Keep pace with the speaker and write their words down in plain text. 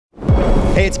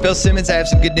Hey, it's Bill Simmons. I have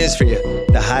some good news for you.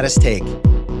 The hottest take.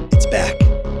 It's back.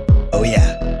 Oh,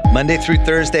 yeah. Monday through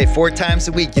Thursday, 4 times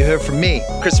a week, you hear from me,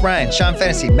 Chris Ryan, Sean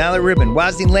Fennessy, Mallory Rubin,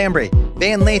 Wazny Lambre,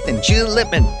 Van Lathan, Julie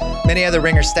Lippman, many other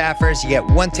Ringer staffers. You get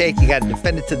one take. You got to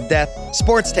defend it to the death.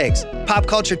 Sports takes, pop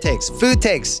culture takes, food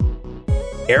takes,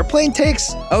 airplane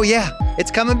takes. Oh, yeah. It's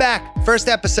coming back. First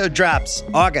episode drops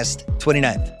August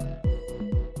 29th.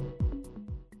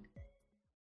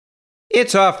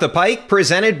 It's Off the Pike,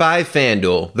 presented by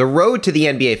FanDuel. The road to the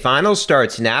NBA Finals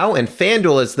starts now, and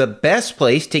FanDuel is the best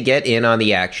place to get in on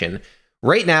the action.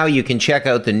 Right now, you can check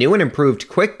out the new and improved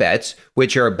Quick Bets,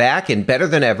 which are back and better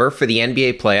than ever for the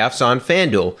NBA playoffs on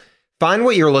FanDuel. Find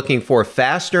what you're looking for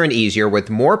faster and easier with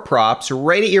more props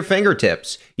right at your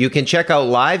fingertips. You can check out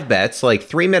live bets like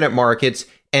 3-minute markets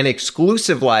and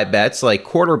exclusive live bets like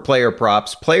quarter player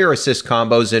props, player assist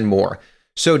combos, and more.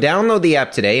 So download the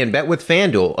app today and bet with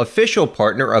FanDuel, official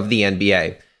partner of the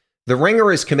NBA. The Ringer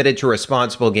is committed to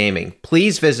responsible gaming.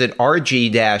 Please visit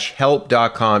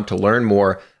rg-help.com to learn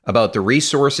more about the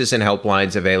resources and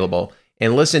helplines available,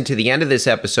 and listen to the end of this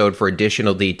episode for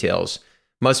additional details.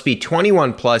 Must be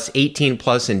 21 plus, 18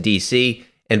 plus in DC,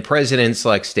 and present in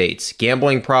select states.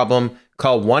 Gambling problem?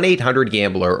 Call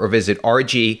 1-800-GAMBLER or visit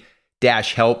rg-help.com.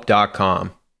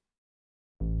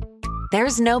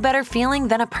 There's no better feeling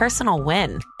than a personal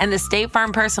win, and the State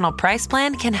Farm Personal Price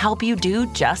Plan can help you do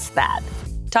just that.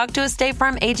 Talk to a State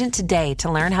Farm agent today to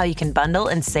learn how you can bundle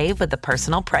and save with the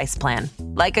Personal Price Plan.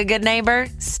 Like a good neighbor,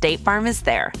 State Farm is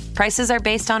there. Prices are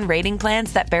based on rating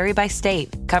plans that vary by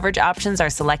state. Coverage options are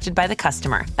selected by the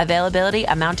customer. Availability,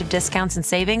 amount of discounts and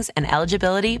savings, and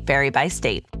eligibility vary by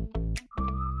state.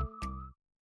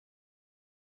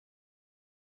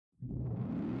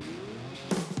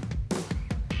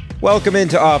 Welcome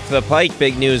into Off the Pike.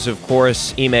 Big news, of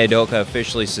course. Ime Udoka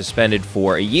officially suspended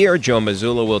for a year. Joe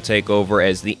Mazzulla will take over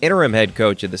as the interim head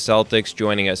coach of the Celtics.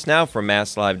 Joining us now from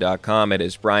MassLive.com, it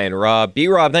is Brian Robb.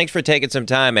 B-Rob, thanks for taking some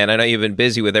time, man. I know you've been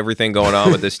busy with everything going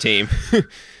on with this team.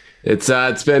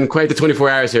 It's been quite the 24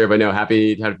 hours here, but no,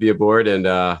 happy to be aboard. And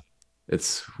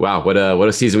it's wow, what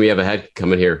a season we have ahead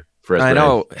coming here for us. I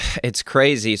know, it's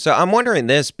crazy. So I'm wondering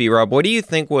this, B-Rob, what do you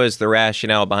think was the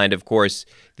rationale behind, of course,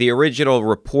 the original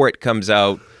report comes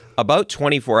out about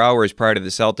 24 hours prior to the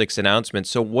Celtics announcement.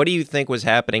 So what do you think was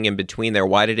happening in between there?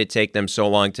 Why did it take them so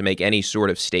long to make any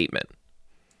sort of statement?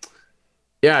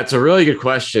 Yeah, it's a really good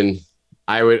question.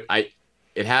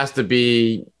 It has to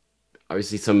be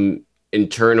obviously some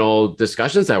internal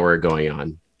discussions that were going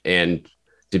on and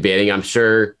debating. I'm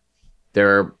sure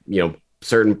there are,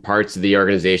 certain parts of the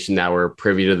organization that were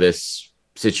privy to this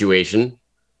situation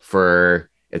for,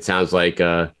 it sounds like,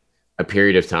 a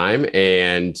period of time.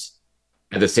 And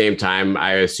at the same time,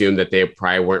 I assume that they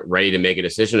probably weren't ready to make a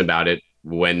decision about it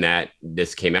when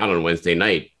this came out on Wednesday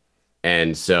night.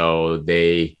 And so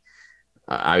they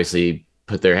obviously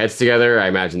put their heads together. I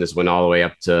imagine this went all the way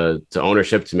up to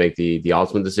ownership to make the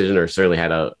ultimate decision, or certainly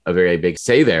had a very big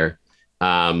say there.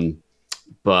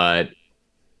 But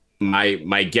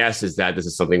my guess is that this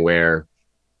is something where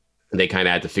they kind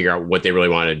of had to figure out what they really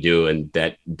wanted to do, and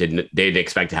that they didn't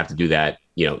expect to have to do that.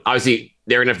 Obviously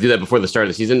they were gonna have to do that before the start of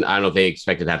the season. I don't know if they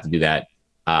expected to have to do that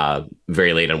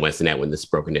very late on Wednesday night when this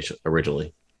broke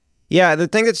originally. Yeah, the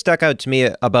thing that stuck out to me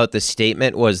about the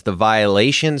statement was the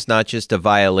violations, not just a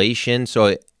violation.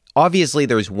 So obviously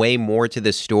there's way more to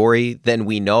this story than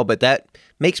we know, but that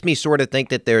makes me sort of think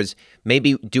that there's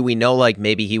maybe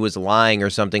he was lying or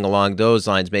something along those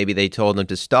lines. Maybe they told him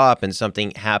to stop and something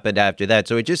happened after that.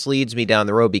 So it just leads me down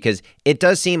the road, because it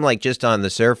does seem like, just on the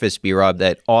surface, B-Rob,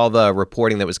 that all the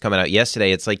reporting that was coming out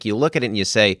yesterday, it's like you look at it and you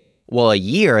say, well, a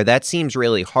year, that seems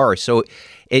really harsh. So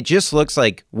it just looks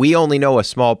like we only know a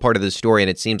small part of the story, and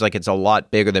it seems like it's a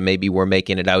lot bigger than maybe we're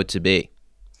making it out to be.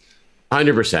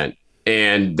 100%.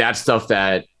 And that's stuff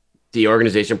that the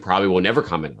organization probably will never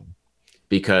comment on,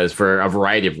 because for a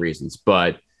variety of reasons.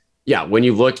 But yeah, when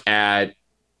you look at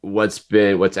what's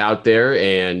out there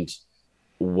and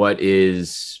what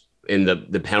is in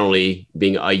the penalty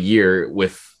being a year,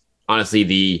 with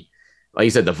honestly like you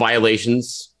said, the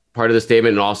violations part of the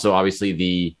statement, and also obviously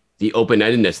the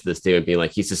open-endedness of the statement being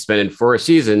like he's suspended for a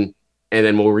season, and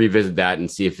then we'll revisit that and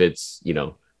see if it's,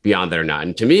 beyond that or not.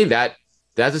 And to me, that's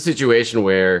a situation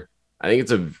where I think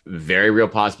it's a very real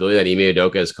possibility that Ime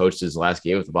Udoka has coached his last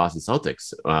game with the Boston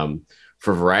Celtics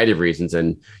for a variety of reasons.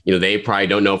 And, they probably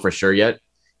don't know for sure yet.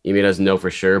 Ime doesn't know for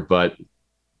sure, but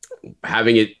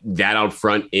having it that out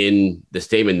front in the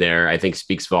statement there, I think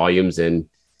speaks volumes, and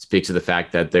speaks to the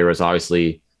fact that there was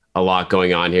obviously a lot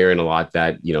going on here, and a lot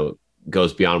that,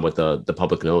 goes beyond what the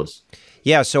public knows.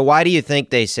 Yeah, so why do you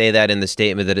think they say that in the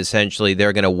statement that essentially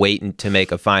they're going to wait to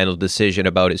make a final decision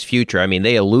about his future? I mean,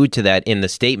 they allude to that in the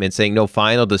statement, saying no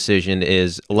final decision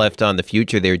is left on the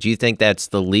future there. Do you think that's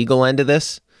the legal end of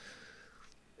this?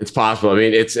 It's possible. I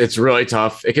mean, it's really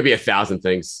tough. It could be 1,000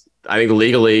 things. I think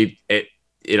legally, it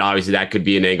obviously that could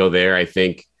be an angle there. I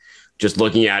think just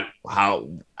looking at how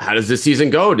does this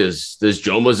season go? Does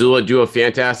Joe Mazzulla do a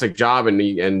fantastic job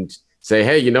and say,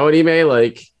 hey, you know what, Ime,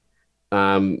 like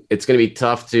it's going to be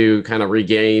tough to kind of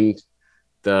regain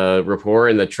the rapport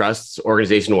and the trust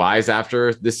organization wise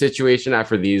after this situation,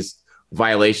 after these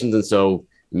violations, and so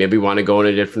maybe we want to go in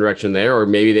a different direction there, or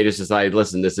maybe they just decide,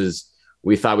 listen,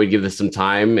 we thought we'd give this some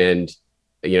time, and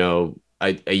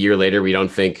a year later, we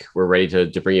don't think we're ready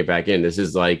to bring it back in. This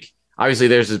is like, obviously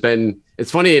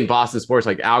it's funny in Boston sports,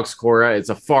 like Alex Cora, it's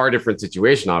a far different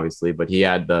situation, obviously, but he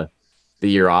had the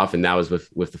year off, and that was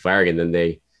with the firing, and then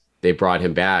they brought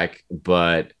him back.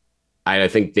 But I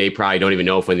think they probably don't even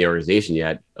know within the organization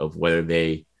yet of whether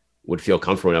they would feel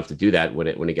comfortable enough to do that when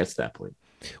it gets to that point.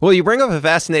 Well, you bring up a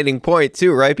fascinating point,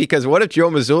 too, right? Because what if Joe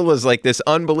Mazzulla is like this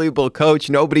unbelievable coach?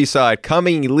 Nobody saw it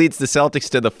coming. He leads the Celtics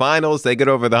to the finals. They get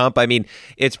over the hump. I mean,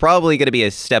 it's probably going to be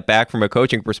a step back from a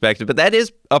coaching perspective, but that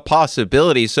is a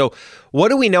possibility. So what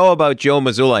do we know about Joe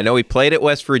Mazzulla? I know he played at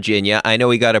West Virginia. I know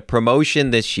he got a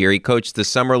promotion this year. He coached the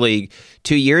Summer League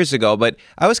 2 years ago, but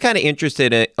I was kind of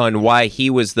interested on why he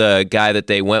was the guy that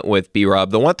they went with, B-Rob.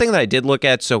 The one thing that I did look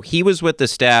at, so he was with the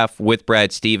staff with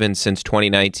Brad Stevens since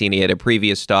 2019. He had a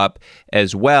previous stop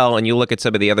as well, and you look at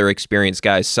some of the other experienced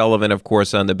guys, Sullivan, of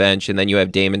course, on the bench, and then you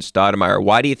have Damon Stoudemire.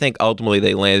 Why do you think ultimately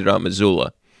they landed on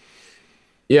Mazzulla?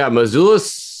 Yeah,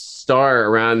 Mazzulla's star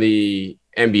around the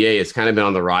NBA has kind of been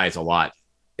on the rise a lot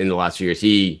in the last few years.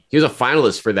 He was a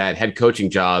finalist for that head coaching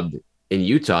job in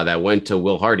Utah that went to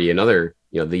Will Hardy, another,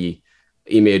 the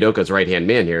Ime Udoka's right-hand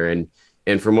man here.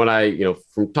 And from what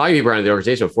from talking to people around the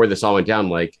organization before this all went down,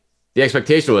 like the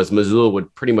expectation was Mazzulla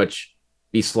would pretty much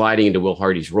be sliding into Will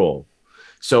Hardy's role.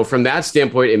 So from that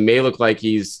standpoint, it may look like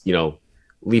he's,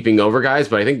 leaping over guys,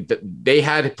 but I think that they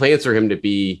had plans for him to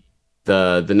be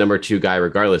the number 2 guy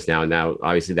regardless now. And now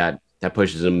obviously that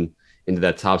pushes him into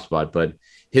that top spot. But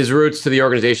his roots to the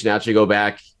organization actually go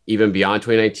back even beyond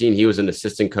 2019. He was an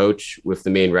assistant coach with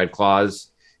the Maine Red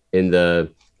Claws in I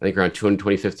think around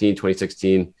 2015,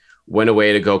 2016, went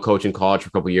away to go coach in college for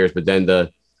a couple of years, but then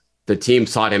the team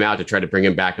sought him out to try to bring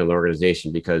him back into the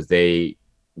organization because they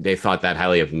thought that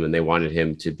highly of him, and they wanted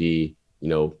him to be,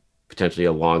 potentially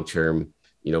a long-term,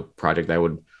 project that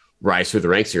would rise through the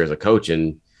ranks here as a coach.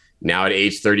 And now at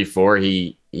age 34,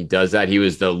 he does that. He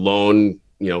was the lone,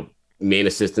 main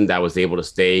assistant that was able to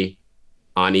stay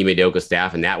on Ime Udoka's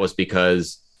staff, and that was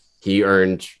because he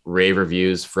earned rave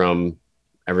reviews from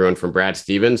everyone from Brad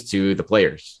Stevens to the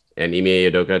players. And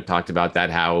Ime Udoka talked about that,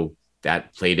 how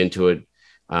that played into it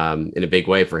in a big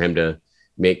way for him to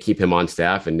keep him on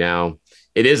staff. And now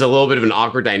it is a little bit of an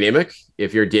awkward dynamic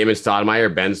if you're Damon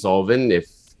Stoudemire, Ben Sullivan, if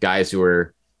guys who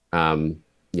were,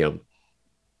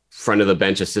 front of the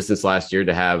bench assistants last year,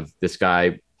 to have this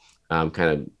guy kind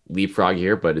of leapfrog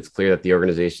here. But it's clear that the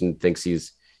organization thinks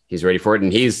he's ready for it.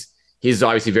 And he's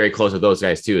obviously very close with those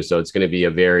guys too. So it's going to be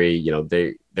a very,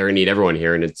 they're going to need everyone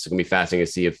here. And it's going to be fascinating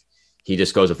to see if he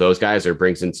just goes with those guys or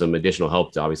brings in some additional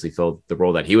help to obviously fill the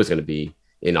role that he was going to be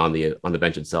in on the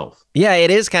bench itself. Yeah,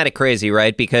 it is kind of crazy,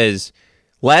 right? Because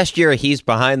last year he's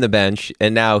behind the bench,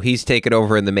 and now he's taken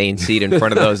over in the main seat in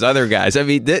front of those other guys. I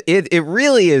mean, it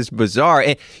really is bizarre.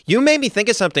 And you made me think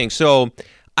of something. So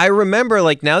I remember,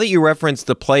 like, now that you referenced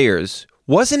the players,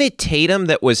 wasn't it Tatum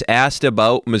that was asked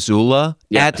about Mazzulla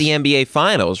at the NBA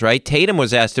Finals, right? Tatum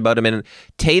was asked about him, and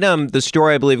Tatum, the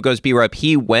story I believe goes B-Rep,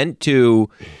 he went to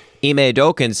Ime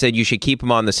Udoka and said you should keep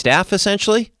him on the staff,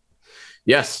 essentially?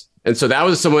 Yes. And so that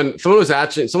was someone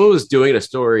was doing a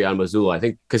story on Mazzulla, I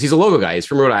think, because he's a local guy. He's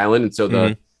from Rhode Island. And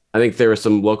so I think there were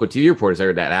some local TV reporters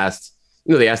there that asked,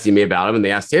 they asked Ime about him, and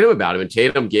they asked Tatum about him. And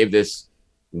Tatum gave this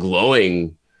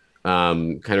glowing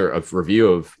kind of review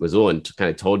of Mazzulla and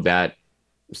kind of told that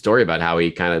story about how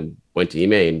he kind of went to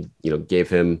Ime and,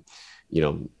 gave him,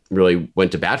 really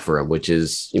went to bat for him, which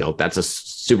is, that's a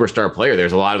superstar player.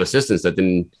 There's a lot of assistants that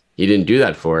he didn't do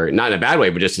that for, not in a bad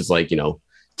way, but just as like,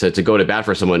 to go to bat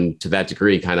for someone to that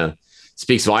degree kind of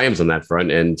speaks volumes on that front.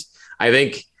 And I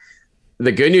think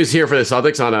the good news here for the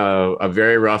Celtics on a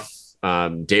very rough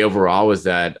day overall was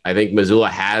that I think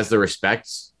Mazzulla has the respect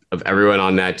of everyone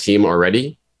on that team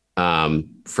already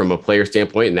from a player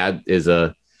standpoint. And that is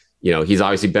he's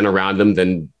obviously been around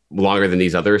them longer than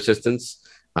these other assistants.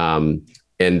 And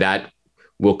that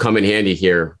will come in handy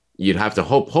here. You'd have to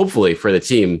hopefully for the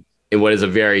team in what is a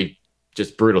very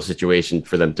just brutal situation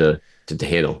for them to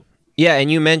handle. Yeah,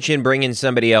 and you mentioned bringing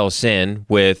somebody else in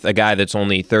with a guy that's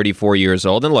only 34 years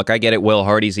old. And look, I get it. Will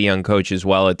Hardy's a young coach as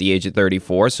well at the age of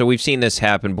 34. So we've seen this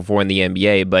happen before in the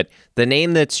NBA. But the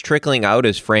name that's trickling out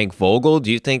is Frank Vogel.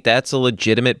 Do you think that's a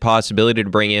legitimate possibility to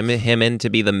bring him in to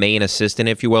be the main assistant,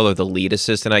 if you will, or the lead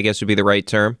assistant, I guess would be the right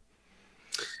term?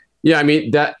 Yeah, I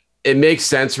mean, that it makes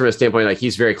sense from a standpoint, like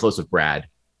he's very close with Brad.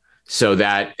 So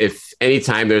that if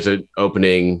anytime there's an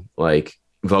opening, like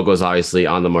Vogel's obviously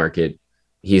on the market,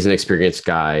 he's an experienced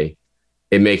guy.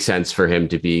 It makes sense for him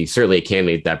to be certainly a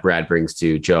candidate that Brad brings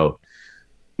to Joe.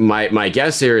 My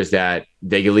guess here is that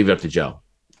they can leave it up to Joe,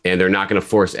 and they're not going to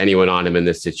force anyone on him in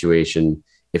this situation.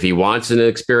 If he wants an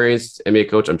experienced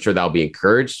NBA coach, I'm sure that'll be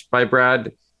encouraged by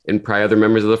Brad and probably other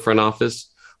members of the front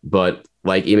office. But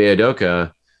like Ime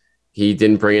Udoka, he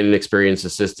didn't bring in an experienced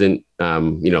assistant.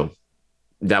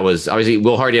 That was obviously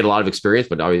Will Hardy had a lot of experience,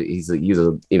 but he's his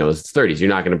 30s. You're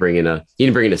not going to he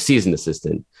didn't bring in a seasoned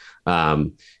assistant.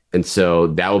 And so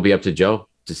that will be up to Joe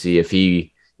to see if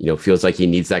he, feels like he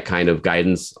needs that kind of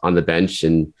guidance on the bench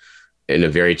and in a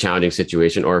very challenging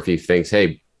situation, or if he thinks,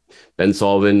 hey, Ben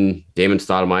Sullivan, Damon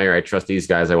Stoudemire, I trust these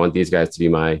guys. I want these guys to be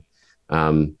my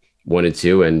 1 and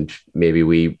 2, and maybe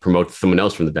we promote someone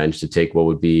else from the bench to take what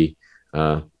would be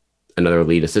another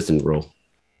lead assistant role.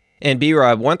 And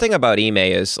B-Rob, one thing about Ime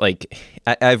is, like,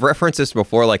 I've referenced this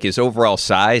before, like his overall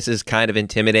size is kind of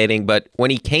intimidating, but when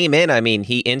he came in, I mean,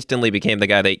 he instantly became the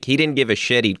guy that he didn't give a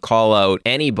shit. He'd call out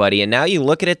anybody. And now you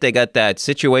look at it, they got that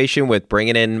situation with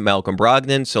bringing in Malcolm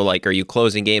Brogdon. So, like, are you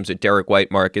closing games with Derek White,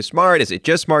 Marcus Smart? Is it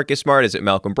just Marcus Smart? Is it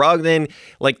Malcolm Brogdon?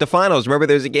 Like the finals, remember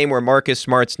there's a game where Marcus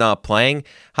Smart's not playing.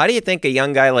 How do you think a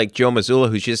young guy like Joe Mazzulla,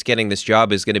 who's just getting this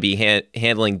job, is going to be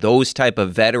handling those type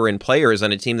of veteran players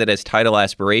on a team that has title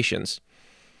aspirations?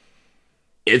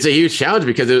 It's a huge challenge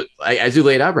because, as you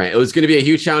laid out, Brian, it was going to be a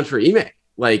huge challenge for Ime.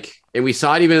 And we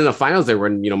saw it even in the finals there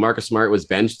when, Marcus Smart was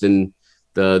benched in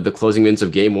the closing minutes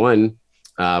of game 1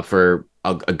 for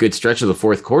a good stretch of the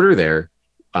fourth quarter there.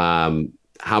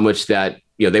 How much that,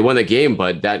 they won the game,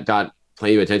 but that got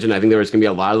plenty of attention. I think there was going to be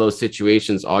a lot of those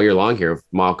situations all year long here of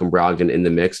Malcolm Brogdon in the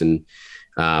mix. And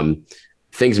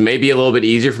things may be a little bit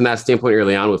easier from that standpoint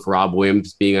early on with Rob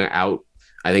Williams being out.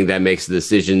 I think that makes the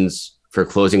decisions for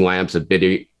closing lineups a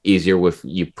bit easier with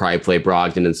you probably play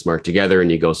Brogdon and Smart together and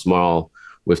you go small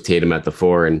with Tatum at the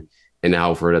 4 and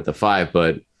Alford at the 5.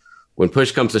 But when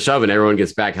push comes to shove and everyone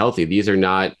gets back healthy, these are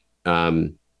not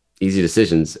easy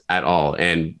decisions at all.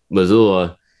 And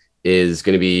Mazzulla is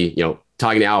going to be,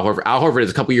 talking to Al Horford. Al Horford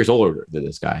is a couple years older than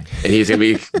this guy, and he's going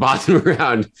to be bossing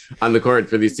around on the court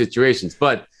for these situations.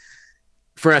 But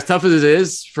for as tough as it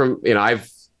is, I've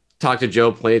talked to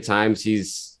Joe plenty of times.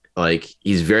 He's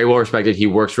very well respected. He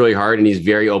works really hard and he's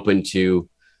very open to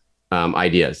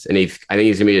ideas. And I think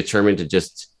he's going to be determined to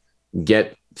just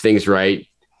get things right.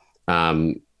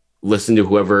 Listen to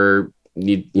whoever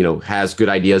has good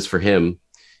ideas for him.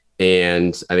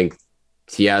 And I think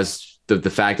he has the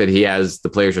fact that he has the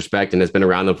players' respect and has been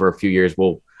around them for a few years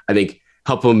will, I think,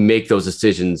 help him make those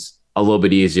decisions a little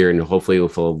bit easier and hopefully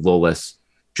with a little less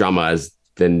drama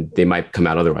than they might come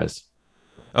out otherwise.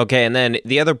 Okay, and then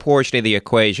the other portion of the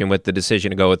equation with the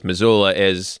decision to go with Mazzulla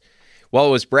is,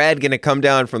 well, was Brad going to come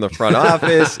down from the front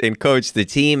office and coach the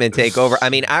team and take over? I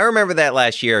mean, I remember that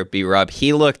last year, B-Rob.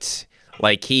 He looked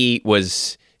like he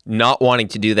was not wanting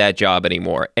to do that job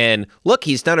anymore. And look,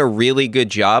 he's done a really good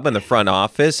job in the front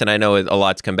office, and I know a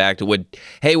lot's come back to would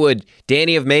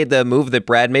Danny have made the move that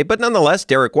Brad made? But nonetheless,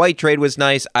 Derek White trade was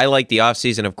nice. I like the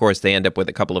offseason. Of course, they end up with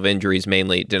a couple of injuries,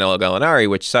 mainly Danilo Gallinari,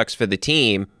 which sucks for the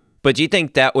team. But do you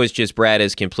think that was just Brad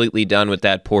is completely done with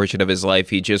that portion of his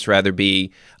life? He'd just rather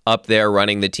be up there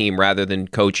running the team rather than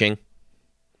coaching?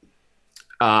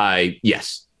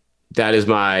 Yes. That is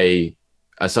my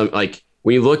assumption. Like,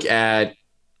 when you look at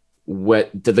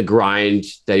the grind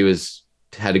that he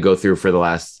had to go through for the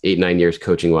last 8-9 years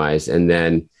coaching wise. And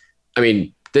then, I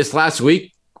mean, this last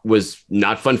week was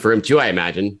not fun for him too, I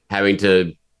imagine, having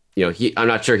to, I'm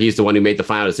not sure he's the one who made the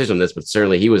final decision on this, but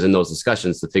certainly he was in those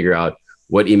discussions to figure out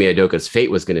what Ime Udoka's fate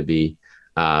was going to be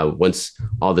once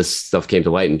all this stuff came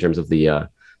to light in terms of the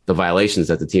violations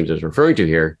that the teams was referring to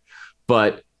here.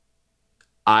 But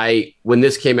when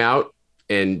this came out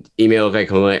and Ime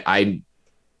Udoka,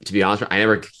 to be honest, I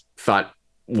never thought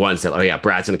once that, oh yeah,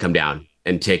 Brad's going to come down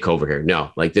and take over here.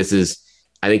 No, I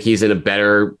think he's in a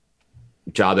better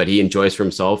job that he enjoys for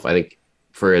himself. I think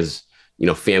for his,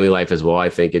 family life as well. I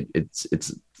think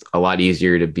it's a lot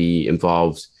easier to be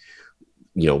involved,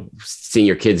 seeing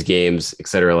your kids' games, et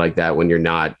cetera, like that when you're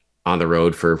not on the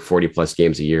road for 40 plus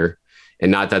games a year.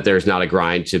 And not that there's not a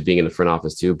grind to being in the front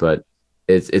office too, but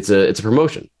it's a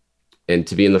promotion. And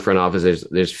to be in the front office,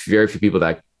 there's very few people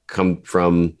that come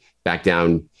from back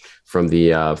down from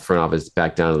the front office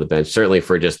back down to the bench, certainly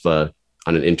for just on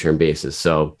an interim basis.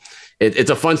 So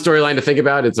it's a fun storyline to think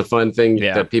about. It's a fun thing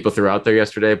that people threw out there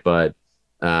yesterday, but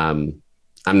I'm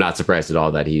not surprised at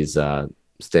all that he's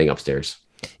staying upstairs.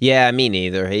 Yeah, me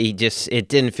neither. It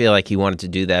didn't feel like he wanted to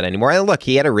do that anymore. And look,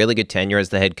 he had a really good tenure as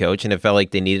the head coach, and it felt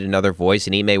like they needed another voice,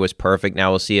 and Ime was perfect.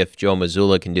 Now we'll see if Joe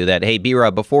Mazzulla can do that. Hey,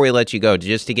 B-Rob, before we let you go,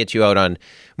 just to get you out on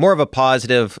more of a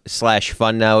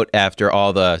positive/fun note after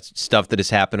all the stuff that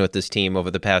has happened with this team over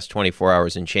the past 24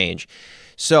 hours and change.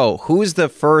 So who's the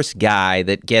first guy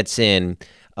that gets in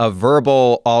a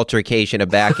verbal altercation, a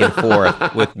back and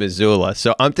forth with Mazzulla?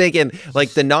 So I'm thinking,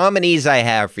 like, the nominees I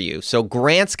have for you. So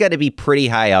Grant's got to be pretty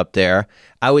high up there.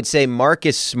 I would say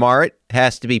Marcus Smart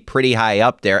has to be pretty high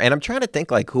up there. And I'm trying to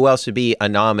think, like, who else would be a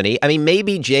nominee? I mean,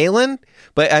 maybe Jalen,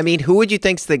 but I mean, who would you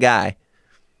think's the guy?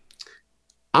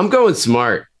 I'm going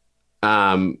Smart.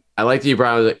 I like that you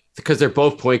brought it because they're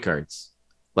both point guards.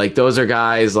 Like, those are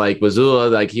guys like Mazzulla,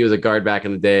 like he was a guard back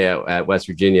in the day at West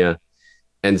Virginia.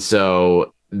 And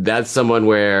so that's someone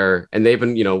where, and they've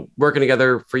been, working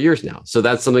together for years now. So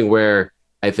that's something where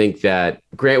I think that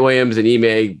Grant Williams and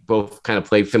Ime both kind of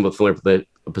played similar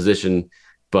position,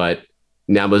 but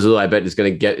now Mazzulla, I bet, is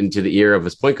going to get into the ear of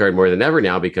his point guard more than ever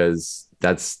now, because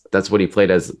that's what he played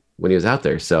as when he was out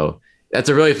there. So that's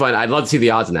a really fun, I'd love to see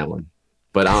the odds in that one.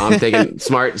 But I'm taking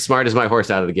Smart is my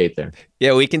horse out of the gate there.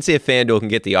 Yeah, we can see if FanDuel can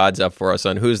get the odds up for us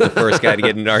on who's the first guy to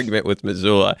get in an argument with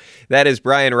Mazzulla. That is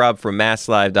Brian Rubb from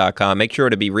MassLive.com. Make sure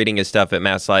to be reading his stuff at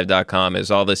MassLive.com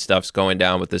as all this stuff's going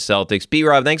down with the Celtics.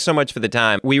 B-Rob, thanks so much for the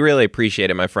time. We really appreciate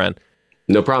it, my friend.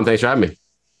 No problem. Thanks for having me.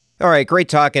 All right, great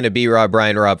talking to B-Rob,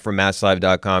 Brian Rubb from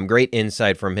MassLive.com. Great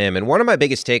insight from him. And one of my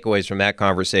biggest takeaways from that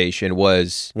conversation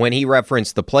was when he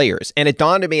referenced the players. And it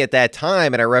dawned on me at that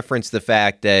time, and I referenced the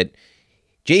fact that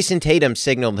Jason Tatum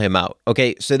signaled him out.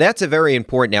 Okay, so that's a very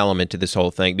important element to this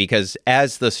whole thing, because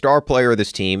as the star player of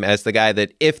this team, as the guy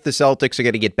that if the Celtics are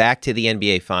going to get back to the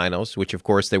NBA Finals, which of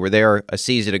course they were there a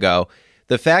season ago,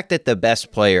 the fact that the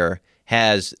best player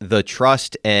has the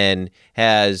trust and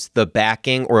has the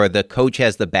backing, or the coach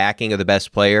has the backing of the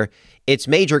best player, it's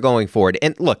major going forward.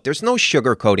 And look, there's no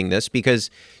sugarcoating this, because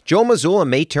Joe Mazzulla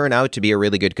may turn out to be a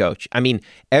really good coach. I mean,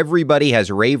 everybody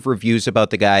has rave reviews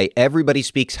about the guy. Everybody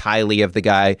speaks highly of the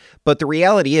guy. But the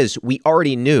reality is, we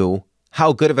already knew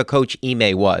how good of a coach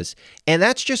Ime was. And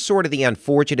that's just sort of the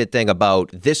unfortunate thing about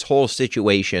this whole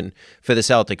situation for the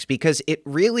Celtics, because it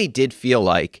really did feel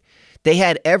like they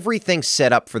had everything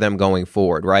set up for them going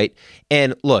forward, right?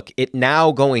 And look, it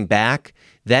now going back,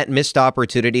 that missed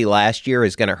opportunity last year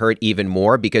is going to hurt even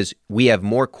more, because we have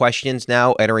more questions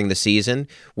now entering the season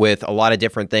with a lot of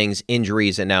different things,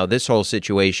 injuries, and now this whole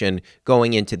situation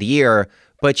going into the year.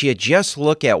 But you just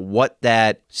look at what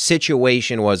that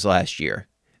situation was last year.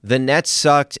 The Nets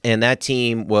sucked, and that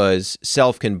team was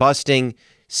self-combusting.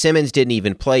 Simmons didn't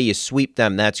even play. You sweep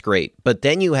them. That's great. But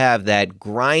then you have that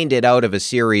grinded out of a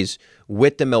series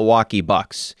with the Milwaukee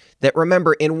Bucks that,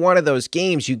 remember, in one of those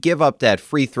games, you give up that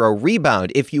free throw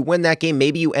rebound. If you win that game,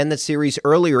 maybe you end the series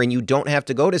earlier and you don't have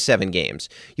to go to 7 games.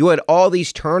 You had all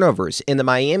these turnovers in the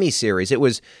Miami series. It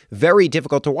was very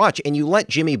difficult to watch. And you let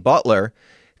Jimmy Butler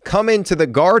come into the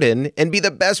Garden and be the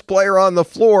best player on the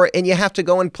floor, and you have to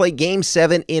go and play Game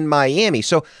 7 in Miami.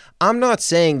 So I'm not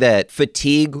saying that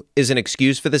fatigue is an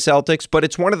excuse for the Celtics, but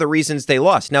it's one of the reasons they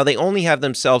lost. Now, they only have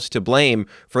themselves to blame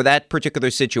for that particular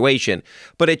situation,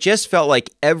 but it just felt like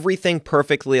everything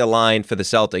perfectly aligned for the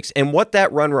Celtics. And what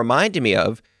that run reminded me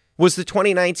of was the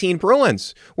 2019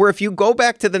 Bruins, where if you go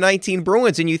back to the 19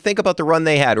 Bruins and you think about the run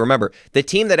they had, remember, the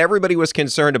team that everybody was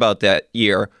concerned about that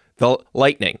year, the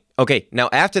Lightning. Okay, now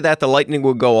after that, the Lightning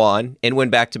would go on and win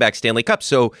back-to-back Stanley Cups.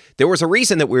 So there was a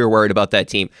reason that we were worried about that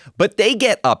team. But they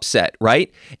get upset,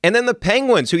 right? And then the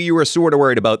Penguins, who you were sort of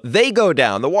worried about, they go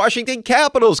down. The Washington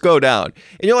Capitals go down.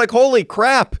 And you're like, holy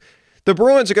crap. The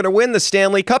Bruins are going to win the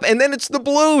Stanley Cup, and then it's the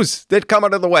Blues that come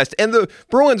out of the West. And the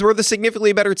Bruins were the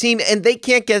significantly better team, and they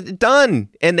can't get it done.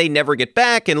 And they never get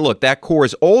back. And look, that core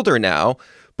is older now.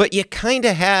 But you kind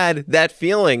of had that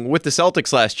feeling with the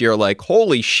Celtics last year, like,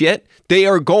 holy shit, they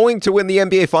are going to win the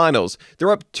NBA Finals.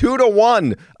 They're up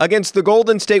 2-1 against the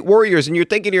Golden State Warriors, and you're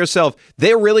thinking to yourself,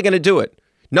 they're really going to do it.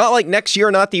 Not like next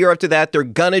year, not the year after that. They're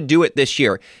going to do it this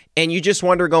year. And you just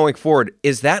wonder going forward,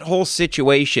 is that whole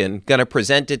situation going to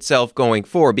present itself going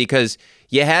forward? Because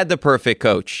you had the perfect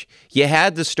coach. You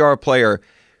had the star player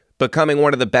becoming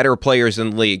one of the better players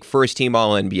in the league, first team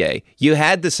All-NBA. You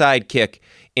had the sidekick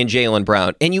in Jaylen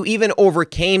Brown, and you even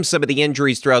overcame some of the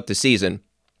injuries throughout the season.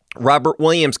 Robert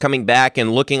Williams coming back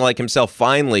and looking like himself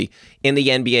finally in the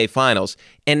NBA Finals.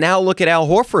 And now look at Al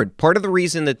Horford. Part of the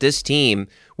reason that this team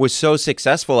was so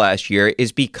successful last year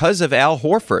is because of Al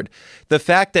Horford. The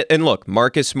fact that, and look,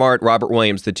 Marcus Smart, Robert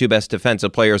Williams, the two best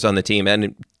defensive players on the team,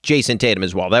 and Jason Tatum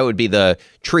as well. That would be the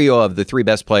trio of the three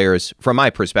best players from my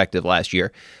perspective last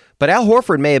year. But Al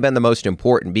Horford may have been the most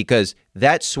important because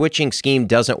that switching scheme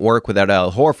doesn't work without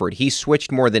Al Horford. He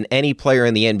switched more than any player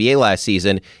in the NBA last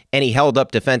season, and he held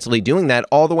up defensively doing that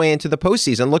all the way into the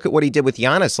postseason. Look at what he did with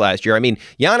Giannis last year. I mean,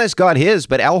 Giannis got his,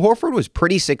 but Al Horford was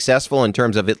pretty successful in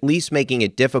terms of at least making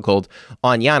it difficult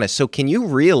on Giannis. So can you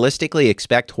realistically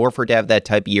expect Horford to have that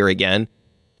type of year again?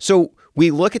 So we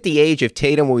look at the age of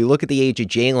Tatum, we look at the age of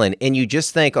Jalen, and you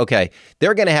just think, okay,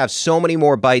 they're going to have so many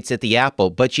more bites at the apple,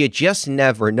 but you just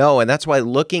never know. And that's why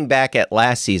looking back at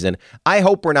last season, I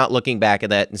hope we're not looking back at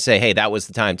that and say, hey, that was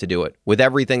the time to do it with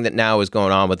everything that now is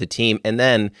going on with the team. And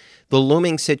then the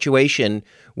looming situation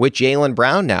with Jaylen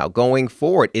Brown now going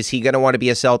forward. Is he going to want to be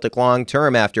a Celtic long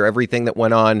term after everything that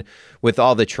went on with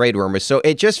all the trade rumors? So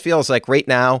it just feels like right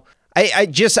now,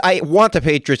 I want the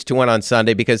Patriots to win on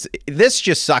Sunday because this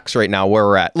just sucks right now where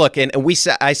we're at. Look, and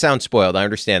I sound spoiled. I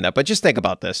understand that. But just think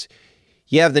about this.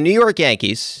 You have the New York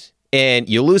Yankees, and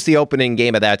you lose the opening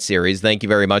game of that series. Thank you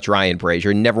very much, Ryan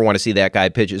Brazier. Never want to see that guy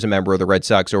pitch as a member of the Red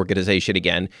Sox organization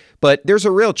again. But there's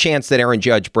a real chance that Aaron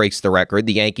Judge breaks the record,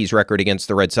 the Yankees' record against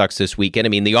the Red Sox this weekend. I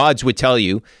mean, the odds would tell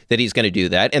you that he's going to do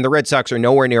that. And the Red Sox are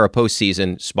nowhere near a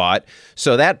postseason spot.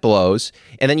 So that blows.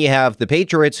 And then you have the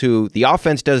Patriots, who the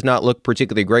offense does not look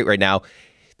particularly great right now.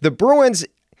 The Bruins,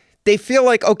 they feel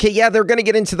like, okay, yeah, they're going to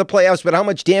get into the playoffs, but how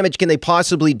much damage can they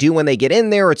possibly do when they get in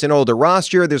there? It's an older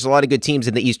roster. There's a lot of good teams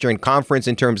in the Eastern Conference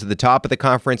in terms of the top of the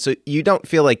conference, so you don't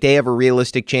feel like they have a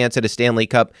realistic chance at a Stanley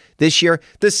Cup this year.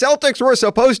 The Celtics were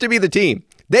supposed to be the team.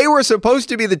 They were supposed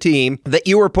to be the team that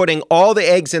you were putting all the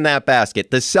eggs in that basket.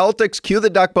 The Celtics, cue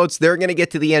the duck boats, they're going to get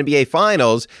to the NBA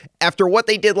Finals. After what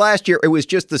they did last year, it was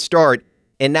just the start,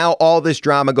 and now all this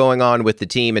drama going on with the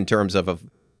team in terms of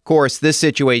course, this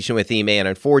situation with Ime, and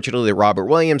unfortunately the Robert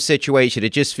Williams situation,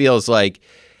 it just feels like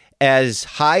as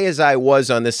high as I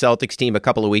was on the Celtics team a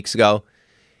couple of weeks ago,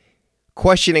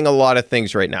 questioning a lot of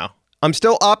things right now. I'm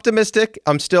still optimistic.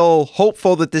 I'm still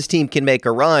hopeful that this team can make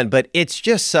a run, but it's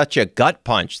just such a gut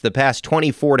punch the past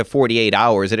 24 to 48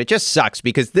 hours, and it just sucks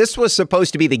because this was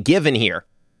supposed to be the given here.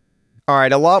 All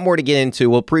right, a lot more to get into.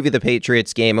 We'll preview the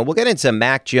Patriots game, and we'll get into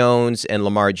Mac Jones and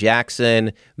Lamar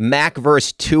Jackson. Mac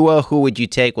versus Tua, who would you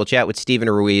take? We'll chat with Stephen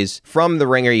Ruiz from The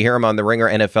Ringer. You hear him on The Ringer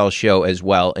NFL show as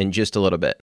well in just a little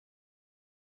bit.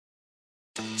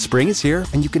 Spring is here,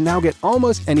 and you can now get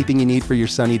almost anything you need for your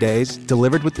sunny days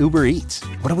delivered with Uber Eats.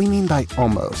 What do we mean by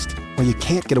almost? Well, you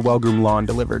can't get a well-groomed lawn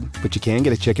delivered, but you can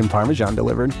get a chicken parmesan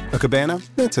delivered. A cabana?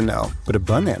 That's a no. But a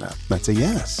banana? That's a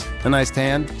yes. A nice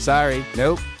tan? Sorry,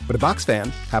 nope. But a box fan?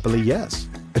 Happily, yes.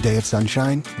 A day of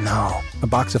sunshine? No. A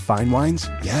box of fine wines?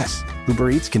 Yes. Uber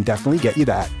Eats can definitely get you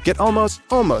that. Get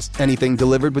almost anything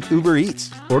delivered with Uber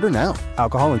Eats. Order now.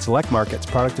 Alcohol in select markets.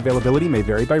 Product availability may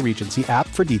vary by region. See app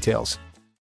for details.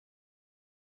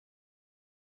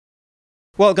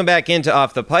 Welcome back into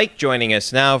Off the Pike. Joining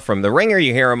us now from The Ringer.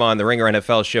 You hear him on The Ringer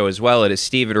NFL show as well. It is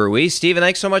Stephen Ruiz. Stephen,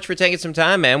 thanks so much for taking some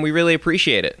time, man. We really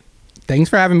appreciate it. Thanks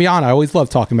for having me on. I always love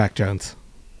talking Mac Jones.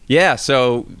 Yeah,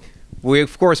 so we,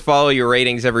 of course, follow your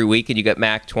ratings every week, and you got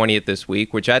Mac 20th this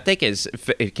week, which I think is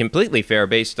completely fair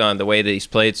based on the way that he's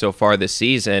played so far this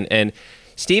season. And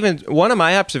Steven, one of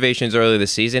my observations earlier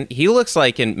this season, he looks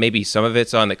like, and maybe some of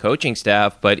it's on the coaching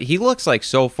staff, but he looks like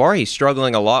so far he's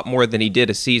struggling a lot more than he did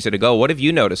a season ago. What have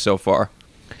you noticed so far?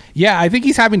 Yeah, I think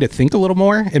he's having to think a little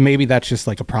more, and maybe that's just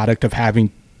like a product of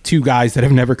having two guys that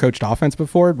have never coached offense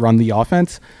before run the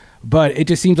offense. But it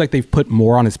just seems like they've put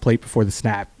more on his plate before the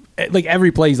snap. Like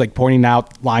every play, he's like pointing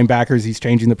out linebackers, he's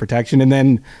changing the protection. And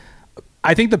then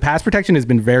I think the pass protection has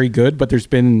been very good, but there's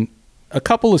been a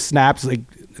couple of snaps, like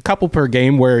a couple per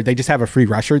game, where they just have a free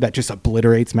rusher that just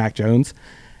obliterates Mac Jones.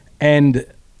 And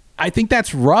I think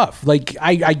that's rough. Like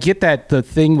I get that the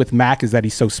thing with Mac is that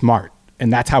he's so smart,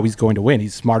 and that's how he's going to win.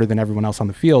 He's smarter than everyone else on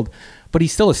the field, but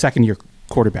he's still a second-year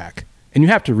quarterback. And you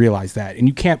have to realize that. And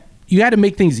you had to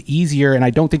make things easier, and I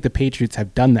don't think the Patriots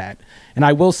have done that. And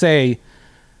I will say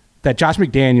that Josh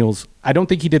McDaniels, I don't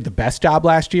think he did the best job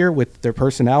last year with their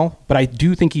personnel, but I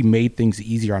do think he made things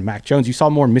easier on Mac Jones. You saw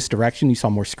more misdirection, you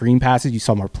saw more screen passes, you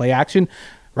saw more play action.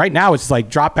 Right now, it's like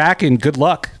drop back and good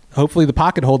luck. Hopefully the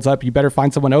pocket holds up. You better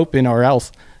find someone open or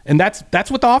else. And that's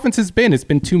what the offense has been. It's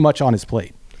been too much on his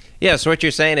plate. Yeah, so what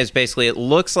you're saying is basically it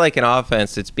looks like an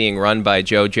offense that's being run by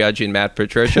Joe Judge and Matt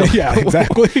Patricia. Yeah,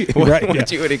 exactly.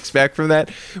 What you would expect from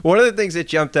that. One of the things that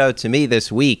jumped out to me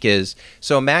this week is,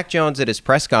 so Mac Jones at his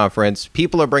press conference,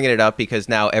 people are bringing it up because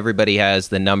now everybody has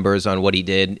the numbers on what he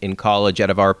did in college out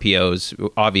of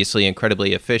RPOs, obviously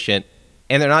incredibly efficient.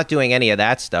 And they're not doing any of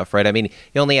that stuff, right? I mean,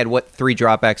 he only had, 3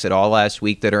 dropbacks at all last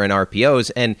week that are in RPOs.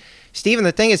 And, Steven,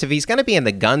 the thing is, if he's going to be in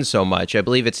the gun so much, I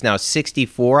believe it's now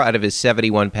 64 out of his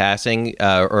 71 passing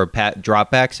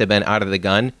dropbacks have been out of the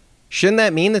gun. Shouldn't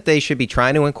that mean that they should be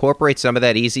trying to incorporate some of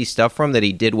that easy stuff from that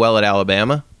he did well at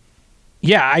Alabama?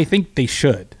 Yeah, I think they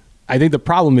should. I think the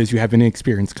problem is you have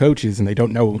inexperienced coaches and they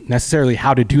don't know necessarily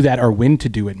how to do that or when to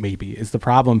do it, maybe, is the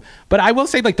problem. But I will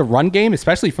say, like, the run game,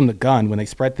 especially from the gun when they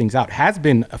spread things out, has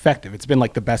been effective. It's been,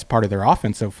 like, the best part of their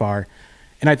offense so far.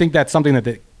 And I think that's something that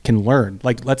they can learn.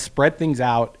 Like, let's spread things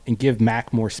out and give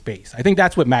Mac more space. I think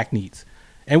that's what Mac needs.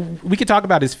 And we could talk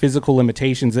about his physical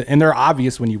limitations, and they're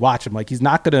obvious when you watch him. Like,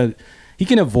 he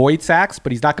can avoid sacks,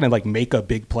 but he's not going to, like, make a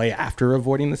big play after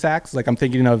avoiding the sacks. Like, I'm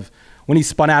thinking of when he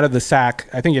spun out of the sack,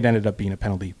 I think it ended up being a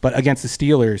penalty. But against the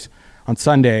Steelers on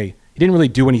Sunday, he didn't really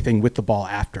do anything with the ball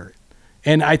after it.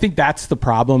 And I think that's the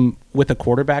problem with a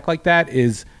quarterback like that,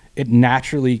 is it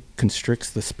naturally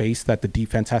constricts the space that the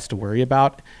defense has to worry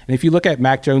about. And if you look at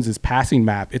Mac Jones's passing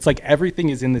map, it's like everything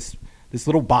is in this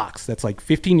little box that's like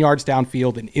 15 yards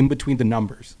downfield and in between the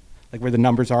numbers, like where the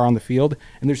numbers are on the field.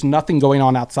 And there's nothing going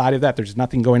on outside of that. There's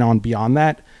nothing going on beyond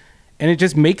that. And it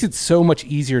just makes it so much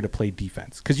easier to play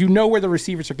defense because you know where the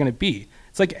receivers are going to be.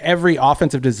 It's like every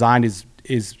offensive design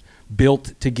is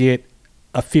built to get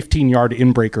a 15-yard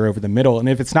inbreaker over the middle. And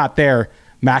if it's not there,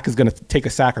 Mac is going to take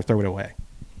a sack or throw it away.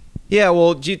 Yeah,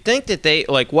 well, do you think that they,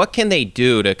 like, what can they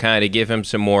do to kind of give him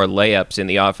some more layups in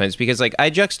the offense? Because, like, I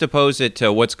juxtapose it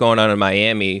to what's going on in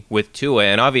Miami with Tua,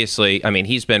 and obviously, I mean,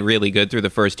 he's been really good through the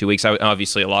first 2 weeks.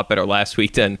 Obviously, a lot better last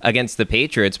week than against the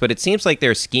Patriots, but it seems like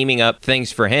they're scheming up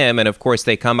things for him, and of course,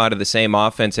 they come out of the same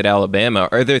offense at Alabama.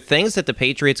 Are there things that the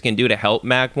Patriots can do to help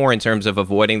Mac more in terms of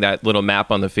avoiding that little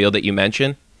map on the field that you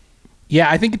mentioned? Yeah,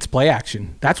 I think it's play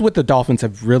action. That's what the Dolphins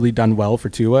have really done well for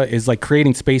Tua, is like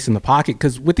creating space in the pocket.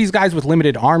 Because with these guys with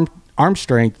limited arm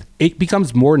strength, it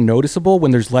becomes more noticeable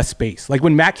when there's less space. Like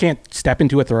when Mac can't step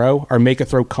into a throw or make a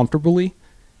throw comfortably,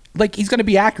 like he's going to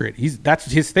be accurate.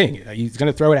 That's his thing. He's going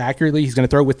to throw it accurately. He's going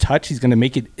to throw it with touch. He's going to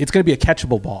make it. It's going to be a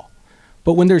catchable ball.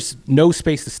 But when there's no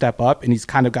space to step up and he's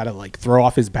kind of got to like throw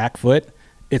off his back foot,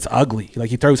 it's ugly. Like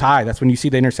he throws high. That's when you see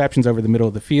the interceptions over the middle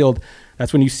of the field.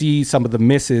 That's when you see some of the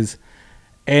misses.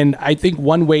 And I think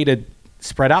one way to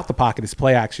spread out the pocket is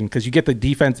play action, because you get the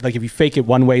defense, like if you fake it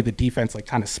one way, the defense like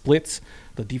kind of splits,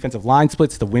 the defensive line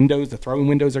splits, the throwing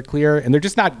windows are clear, and they're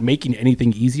just not making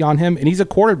anything easy on him. And he's a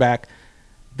quarterback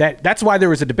that's why there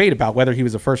was a debate about whether he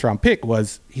was a first round pick.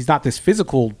 Was he's not this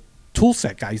physical tool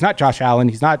set guy. He's not Josh Allen.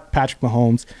 He's not Patrick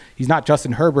Mahomes. He's not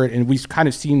Justin Herbert. And we've kind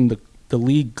of seen the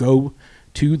league go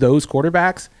to those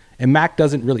quarterbacks, and Mac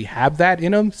doesn't really have that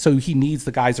in him. So he needs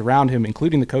the guys around him,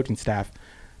 including the coaching staff,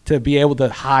 to be able to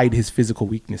hide his physical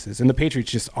weaknesses. And the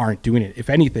Patriots just aren't doing it. If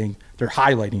anything, they're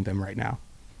highlighting them right now.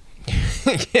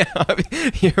 Yeah, I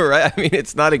mean, you're right. I mean,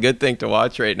 it's not a good thing to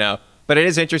watch right now. But it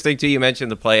is interesting, too, you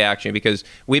mentioned the play action, because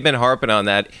we've been harping on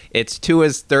that. It's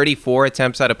Tua's 34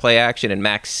 attempts out of play action and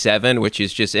Mac's 7, which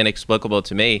is just inexplicable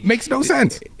to me. Makes no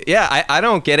sense. Yeah, I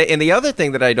don't get it. And the other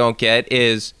thing that I don't get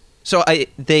is,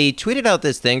 they tweeted out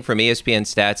this thing from ESPN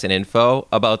Stats and Info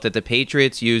about that the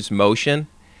Patriots use motion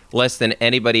less than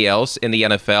anybody else in the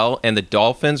NFL, and the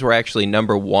Dolphins were actually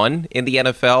number 1 in the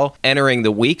NFL entering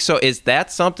the week. So is that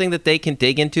something that they can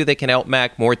dig into that can help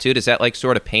Mac more too? Does that like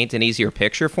sort of paint an easier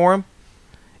picture for him?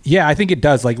 Yeah, I think it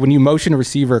does. Like when you motion a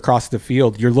receiver across the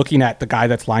field, you're looking at the guy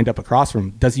that's lined up across from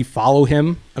him. Does he follow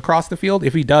him across the field?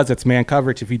 If he does, it's man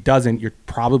coverage. If he doesn't, you're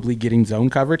probably getting zone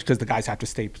coverage, because the guys have to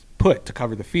stay put to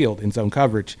cover the field in zone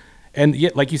coverage. And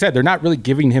yet, like you said, they're not really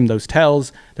giving him those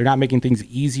tells. They're not making things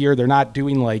easier. They're not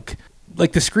doing like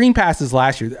the screen passes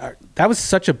last year. That was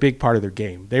such a big part of their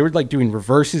game. They were like doing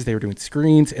reverses. They were doing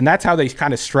screens. And that's how they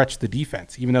kind of stretched the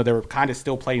defense, even though they were kind of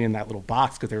still playing in that little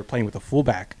box because they were playing with a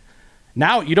fullback.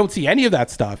 Now you don't see any of that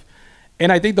stuff.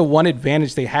 And I think the one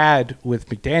advantage they had with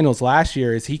McDaniels last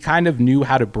year is he kind of knew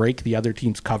how to break the other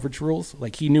team's coverage rules.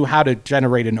 Like he knew how to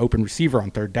generate an open receiver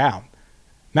on third down.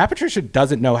 Matt Patricia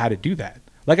doesn't know how to do that.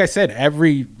 Like I said,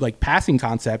 every like passing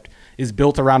concept is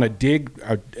built around an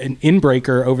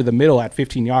inbreaker over the middle at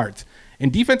 15 yards.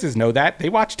 And defenses know that. They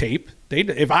watch tape.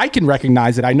 If I can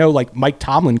recognize it, I know like Mike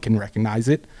Tomlin can recognize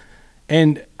it.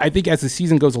 And I think as the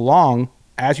season goes along,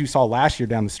 as you saw last year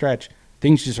down the stretch,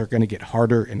 things just are going to get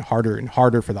harder and harder and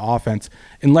harder for the offense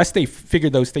unless they figure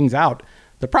those things out.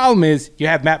 The problem is you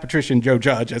have Matt Patricia and Joe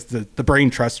Judge as the brain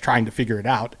trust trying to figure it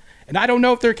out. And I don't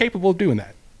know if they're capable of doing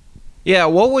that. Yeah,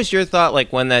 what was your thought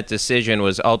like when that decision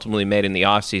was ultimately made in the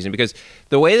offseason? Because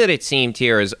the way that it seemed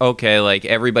here is, okay, like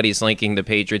everybody's linking the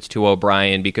Patriots to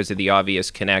O'Brien because of the obvious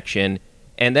connection.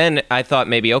 And then I thought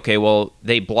maybe, okay, well,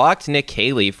 they blocked Nick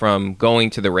Haley from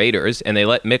going to the Raiders and they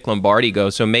let Mick Lombardi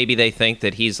go. So maybe they think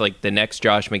that he's like the next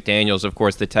Josh McDaniels, of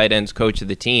course, the tight ends coach of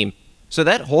the team. So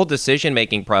that whole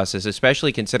decision-making process,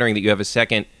 especially considering that you have a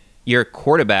second-year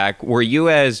quarterback, were you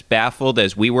as baffled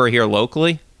as we were here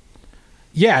locally?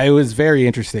 Yeah, it was very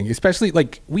interesting, especially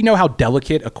like we know how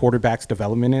delicate a quarterback's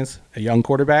development is, a young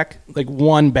quarterback. Like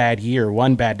one bad year,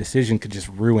 one bad decision could just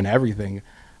ruin everything.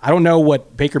 I don't know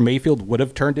what Baker Mayfield would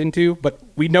have turned into, but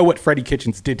we know what Freddie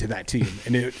Kitchens did to that team.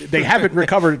 And they haven't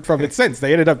recovered from it since.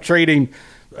 They ended up trading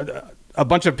a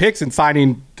bunch of picks and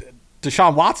signing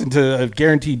Deshaun Watson to a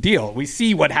guaranteed deal. We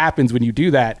see what happens when you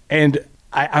do that. And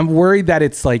I'm worried that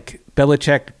it's like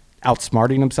Belichick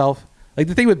outsmarting himself. Like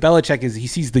the thing with Belichick is he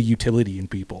sees the utility in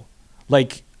people.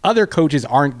 Like other coaches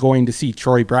aren't going to see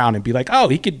Troy Brown and be like, oh,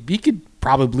 he could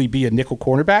probably be a nickel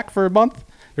cornerback for a month.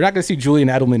 They're not going to see Julian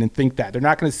Edelman and think that. They're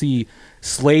not going to see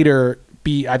Slater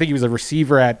I think he was a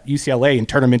receiver at UCLA and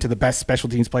turn him into the best special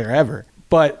teams player ever.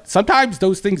 But sometimes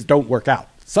those things don't work out.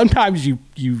 Sometimes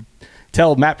you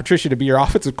tell Matt Patricia to be your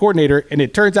offensive coordinator, and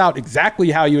it turns out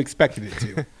exactly how you expected it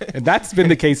to. And that's been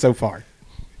the case so far.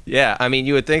 Yeah, I mean,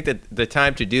 you would think that the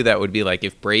time to do that would be like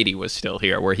if Brady was still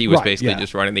here, where he was basically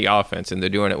just running the offense, and they're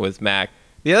doing it with Mac.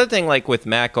 The other thing, like with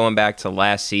Mac going back to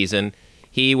last season,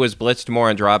 he was blitzed more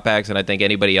on dropbacks than I think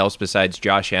anybody else besides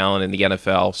Josh Allen in the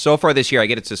NFL. So far this year, I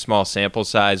get it's a small sample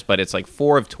size, but it's like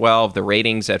 4 of 12, the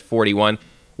ratings at 41.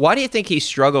 Why do you think he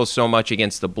struggles so much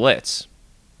against the blitz?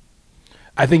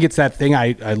 I think it's that thing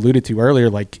I alluded to earlier,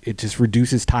 like it just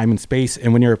reduces time and space.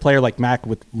 And when you're a player like Mac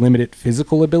with limited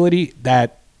physical ability,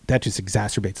 that just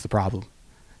exacerbates the problem.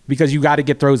 Because you got to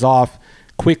get throws off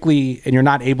quickly and you're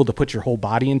not able to put your whole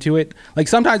body into it. Like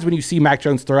sometimes when you see Mac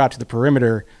Jones throw out to the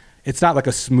perimeter, it's not like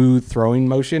a smooth throwing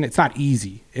motion. It's not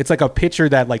easy. It's like a pitcher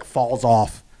that like falls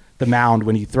off the mound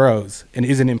when he throws and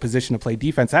isn't in position to play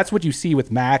defense. That's what you see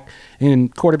with Mac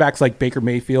and quarterbacks like Baker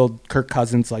Mayfield, Kirk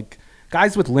Cousins, like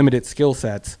guys with limited skill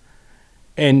sets.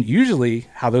 And usually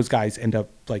how those guys end up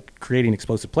like creating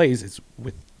explosive plays is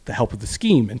with the help of the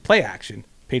scheme and play action.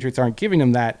 Patriots aren't giving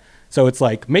them that. So it's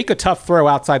like make a tough throw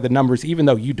outside the numbers even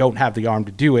though you don't have the arm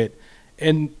to do it.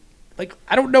 And like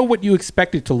I don't know what you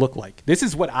expect it to look like. This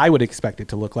is what I would expect it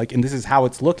to look like, and this is how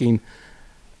it's looking.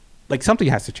 Like something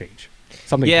has to change.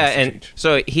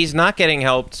 So he's not getting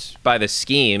helped by the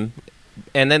scheme.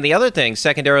 And then the other thing,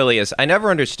 secondarily, is I never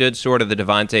understood sort of the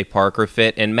Devontae Parker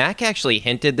fit. And Mac actually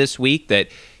hinted this week that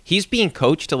he's being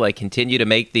coached to like continue to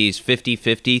make these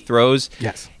 50-50 throws.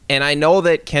 Yes. And I know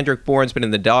that Kendrick Bourne's been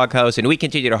in the doghouse, and we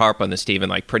continue to harp on this, Steven,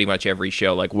 like pretty much every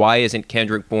show. Like, why isn't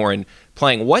Kendrick Bourne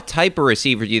playing? What type of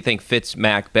receiver do you think fits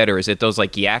Mac better? Is it those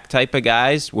like yak type of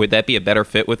guys? Would that be a better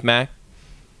fit with Mac?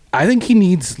 I think he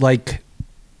needs like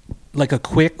a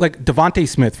quick, like Devontae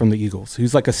Smith from the Eagles,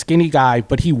 who's like a skinny guy,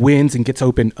 but he wins and gets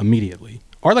open immediately.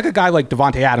 Or like a guy like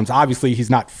Devontae Adams. Obviously, he's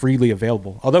not freely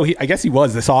available. Although I guess he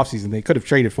was this offseason. They could have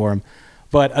traded for him.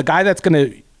 But a guy that's going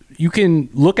to, you can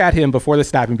look at him before the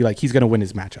snap and be like, he's going to win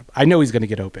his matchup. I know he's going to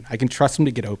get open. I can trust him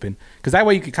to get open. Because that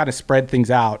way you can kind of spread things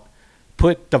out,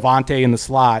 put Devontae in the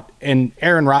slot, and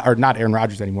not Aaron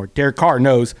Rodgers anymore. Derek Carr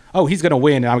knows, oh, he's going to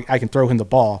win, and I can throw him the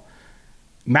ball.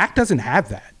 Mac doesn't have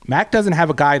that. Mac doesn't have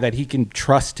a guy that he can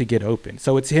trust to get open.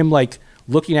 So it's him like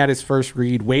looking at his first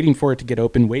read, waiting for it to get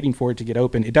open, waiting for it to get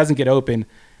open. It doesn't get open.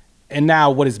 And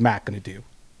now what is Mac going to do?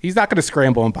 He's not going to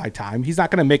scramble and buy time. He's not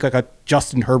going to make like a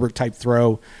Justin Herbert type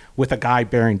throw with a guy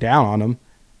bearing down on him.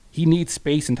 He needs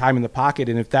space and time in the pocket.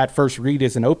 And if that first read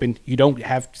isn't open, you don't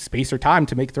have space or time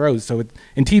to make throws.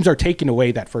 And teams are taking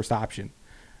away that first option.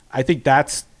 I think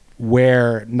that's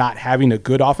where not having a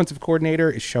good offensive coordinator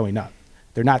is showing up.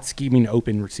 They're not scheming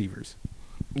open receivers.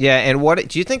 Yeah, and what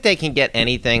do you think they can get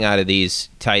anything out of these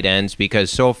tight ends?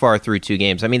 Because so far through 2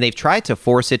 games, I mean, they've tried to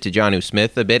force it to Jonnu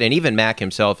Smith a bit, and even Mac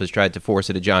himself has tried to force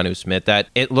it to Jonnu Smith. That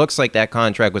it looks like that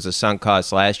contract was a sunk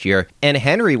cost last year, and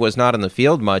Henry was not on the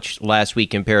field much last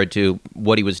week compared to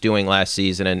what he was doing last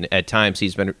season, and at times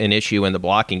he's been an issue in the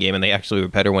blocking game, and they actually were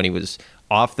better when he was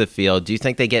off the field. Do you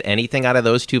think they get anything out of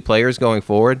those 2 players going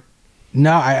forward?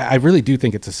 No, I really do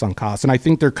think it's a sunk cost, and I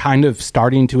think they're kind of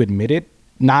starting to admit it,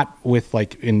 not with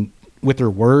with their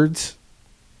words,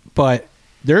 but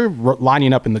they're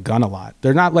lining up in the gun a lot.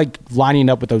 They're not like lining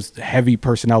up with those heavy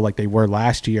personnel like they were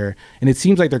last year, and it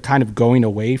seems like they're kind of going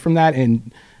away from that.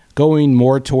 And going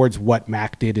more towards what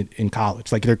Mac did in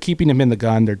college. Like they're keeping him in the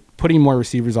gun. They're putting more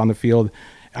receivers on the field.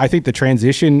 I think the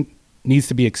transition needs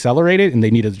to be accelerated and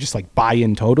they need to just like buy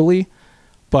in totally.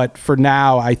 But for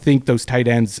now, I think those tight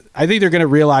ends, I think they're going to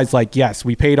realize like, yes,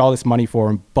 we paid all this money for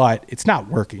him, but it's not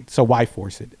working. So why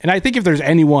force it? And I think if there's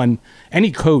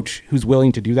any coach who's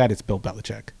willing to do that, it's Bill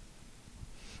Belichick.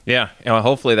 Yeah,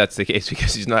 hopefully that's the case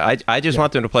because he's not. I just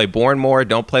want them to play Bourne more,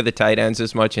 don't play the tight ends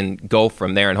as much, and go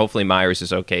from there. And hopefully Myers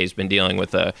is okay. He's been dealing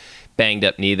with a banged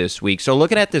up knee this week. So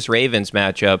looking at this Ravens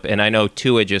matchup, and I know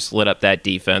Tua just lit up that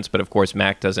defense, but of course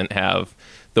Mac doesn't have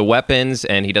the weapons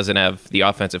and he doesn't have the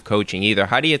offensive coaching either.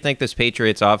 How do you think this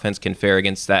Patriots offense can fare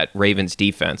against that Ravens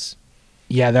defense?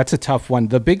 Yeah, that's a tough one.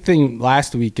 The big thing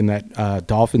last week in that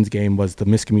Dolphins game was the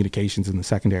miscommunications in the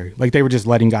secondary. Like they were just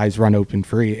letting guys run open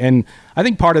free. And I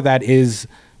think part of that is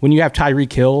when you have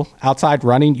Tyreek Hill outside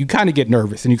running, you kind of get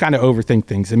nervous and you kind of overthink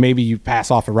things. And maybe you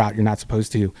pass off a route you're not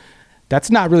supposed to.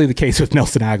 That's not really the case with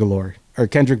Nelson Aguilar or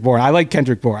Kendrick Bourne. I like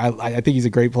Kendrick Bourne. I think he's a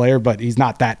great player, but he's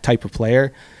not that type of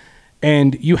player.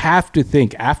 And you have to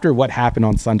think, after what happened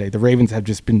on Sunday, the Ravens have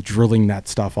just been drilling that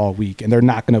stuff all week, and they're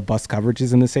not going to bust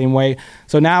coverages in the same way.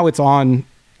 So now it's on,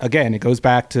 again, it goes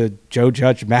back to Joe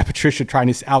Judge, Matt Patricia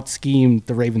trying to out-scheme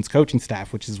the Ravens coaching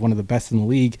staff, which is one of the best in the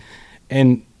league.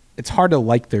 And it's hard to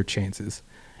like their chances.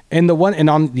 And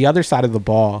on the other side of the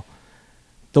ball,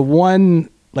 the one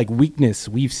like weakness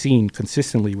we've seen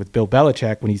consistently with Bill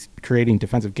Belichick when he's creating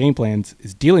defensive game plans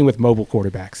is dealing with mobile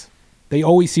quarterbacks. They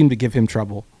always seem to give him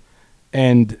trouble.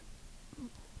 And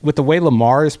with the way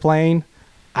Lamar is playing,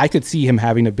 I could see him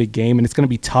having a big game, and it's going to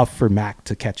be tough for Mac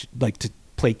to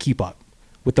keep up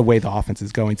with the way the offense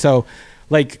is going. So,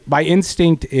 like, my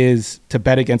instinct is to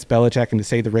bet against Belichick and to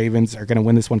say the Ravens are going to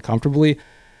win this one comfortably.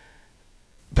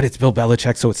 But it's Bill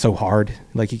Belichick, so it's so hard.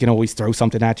 Like, he can always throw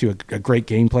something at you, a great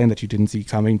game plan that you didn't see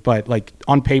coming. But, like,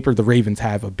 on paper, the Ravens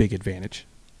have a big advantage.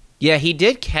 Yeah, he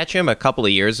did catch him a couple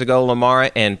of years ago, Lamar,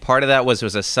 and part of that was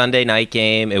a Sunday night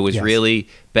game. It was really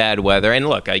bad weather. And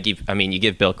look, you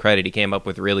give Bill credit. He came up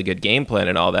with a really good game plan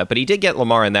and all that, but he did get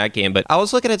Lamar in that game. But I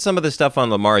was looking at some of the stuff on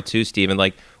Lamar too, Steven.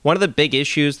 Like, one of the big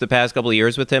issues the past couple of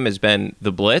years with him has been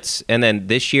the blitz, and then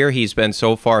this year he's been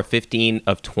so far 15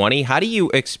 of 20. How do you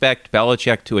expect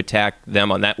Belichick to attack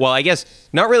them on that? Well, I guess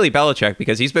not really Belichick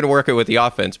because he's been working with the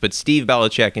offense, but Steve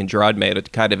Belichick and Gerard May to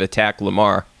kind of attack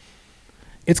Lamar.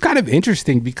 It's kind of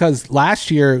interesting because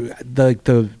last year,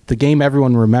 the game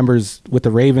everyone remembers with the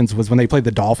Ravens was when they played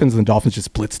the Dolphins, and the Dolphins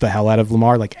just blitzed the hell out of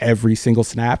Lamar like every single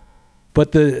snap.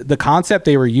 But the concept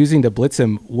they were using to blitz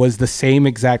him was the same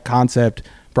exact concept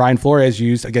Brian Flores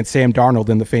used against Sam Darnold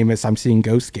in the famous I'm Seeing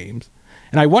Ghosts games.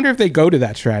 And I wonder if they go to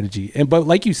that strategy. But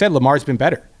like you said, Lamar's been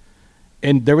better.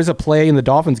 And there was a play in the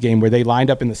Dolphins game where they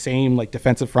lined up in the same like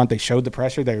defensive front. They showed the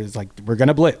pressure. There was like, we're going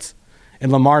to blitz.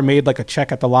 And Lamar made like a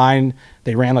check at the line.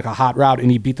 They ran like a hot route,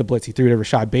 and he beat the blitz. He threw it to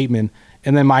Rashad Bateman.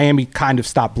 And then Miami kind of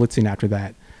stopped blitzing after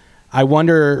that. I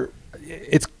wonder,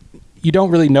 you don't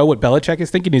really know what Belichick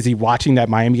is thinking. Is he watching that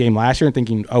Miami game last year and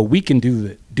thinking, oh, we can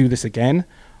do this again?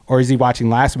 Or is he watching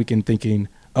last week and thinking,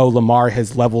 oh, Lamar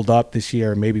has leveled up this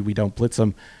year, maybe we don't blitz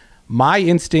him? My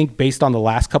instinct, based on the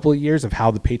last couple of years of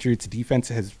how the Patriots defense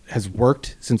has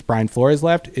worked since Brian Flores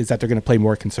left, is that they're going to play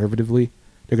more conservatively.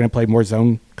 They're going to play more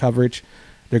zone coverage.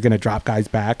 They're going to drop guys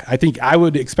back. I think I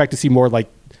would expect to see more like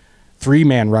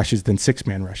 3-man rushes than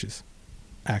 6-man rushes,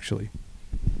 actually.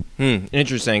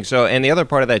 Interesting. So, and the other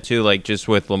part of that too, like just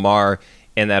with Lamar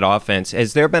and that offense,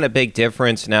 has there been a big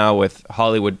difference now with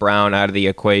Hollywood Brown out of the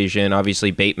equation?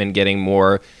 Obviously, Bateman getting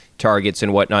more targets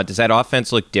and whatnot. Does that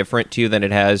offense look different to you than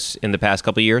it has in the past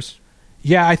couple of years?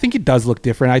 Yeah, I think it does look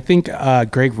different. I think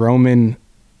Greg Roman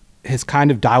has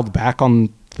kind of dialed back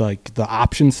on like the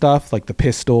option stuff, like the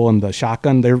pistol and the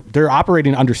shotgun. They're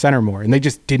operating under center more, and they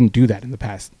just didn't do that in the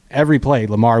past. Every play,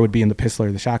 Lamar would be in the pistol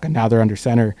or the shotgun. Now they're under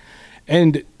center.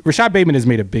 And Rashad Bateman has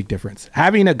made a big difference.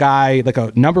 Having a guy like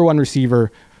a number one receiver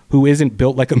who isn't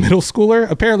built like a middle schooler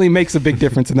apparently makes a big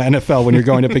difference in the NFL when you're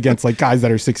going up against like guys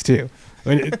that are 6'2".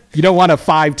 I mean, you don't want a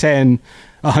 5'10",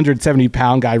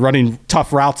 170-pound guy running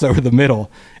tough routes over the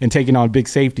middle and taking on big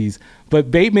safeties.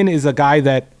 But Bateman is a guy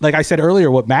that, like I said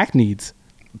earlier, what Mac needs.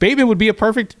 Bateman would be a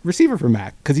perfect receiver for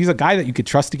Mac because he's a guy that you could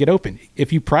trust to get open.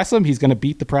 If you press him, he's going to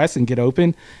beat the press and get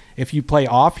open. If you play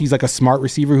off, he's like a smart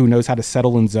receiver who knows how to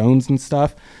settle in zones and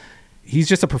stuff. He's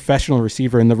just a professional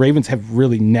receiver, and the Ravens have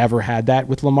really never had that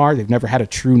with Lamar. They've never had a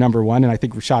true number one, and I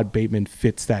think Rashad Bateman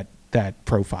fits that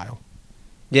profile.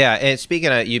 Yeah, and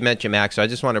speaking of, you mentioned Mac, so I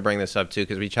just want to bring this up too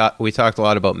because we talked a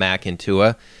lot about Mac and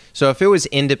Tua. So if it was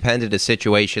independent a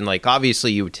situation, like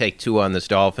obviously you would take Tua on this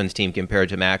Dolphins team compared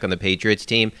to Mac on the Patriots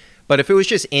team, But if it was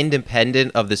just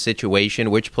independent of the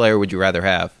situation, which player would you rather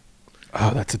have?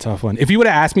 Oh, that's a tough one. If you would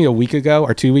have asked me a week ago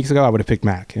or 2 weeks ago, I would have picked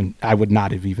Mac, and I would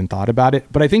not have even thought about it.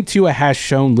 But I think Tua has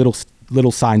shown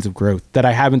little signs of growth that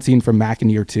I haven't seen from Mac in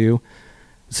year 2.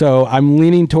 So I'm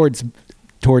leaning towards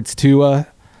Tua.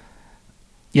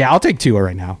 Yeah, I'll take Tua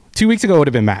right now. 2 weeks ago it would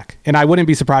have been Mac, and I wouldn't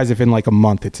be surprised if in like a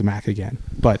month it's a Mac again.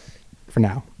 But for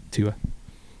now, Tua.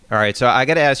 All right, so I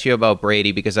got to ask you about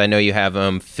Brady because I know you have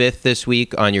him 5th this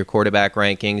week on your quarterback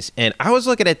rankings. And I was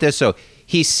looking at this. So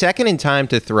he's 2nd in time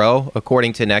to throw,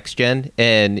 according to Next Gen,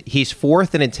 and he's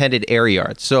 4th in intended air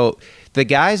yards. So the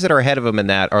guys that are ahead of him in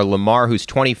that are Lamar, who's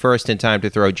 21st in time to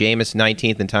throw, Jameis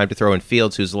 19th in time to throw, and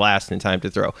Fields, who's last in time to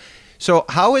throw. So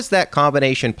how is that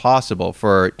combination possible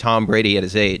for Tom Brady at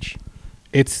his age?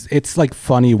 It's like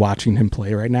funny watching him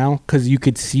play right now because you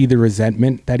could see the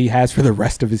resentment that he has for the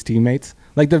rest of his teammates.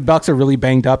 Like the Bucs are really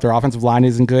banged up. Their offensive line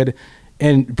isn't good.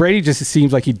 And Brady just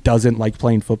seems like he doesn't like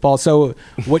playing football. So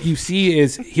what you see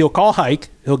is he'll call hike.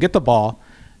 He'll get the ball.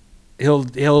 He'll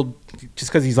just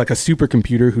because he's like a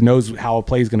supercomputer who knows how a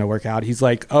play is going to work out. He's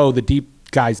like, oh, the deep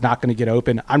guy's not going to get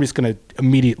open. I'm just going to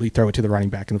immediately throw it to the running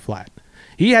back in the flat.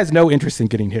 He has no interest in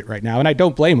getting hit right now, and I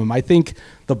don't blame him. I think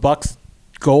the Bucs'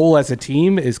 goal as a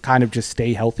team is kind of just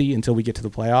stay healthy until we get to the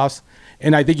playoffs.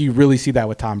 And I think you really see that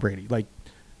with Tom Brady. Like,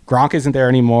 Gronk isn't there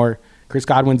anymore. Chris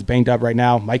Godwin's banged up right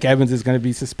now. Mike Evans is going to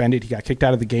be suspended. He got kicked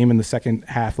out of the game in the second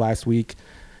half last week.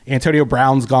 Antonio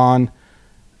Brown's gone.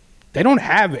 They don't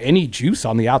have any juice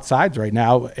on the outsides right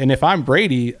now. And if I'm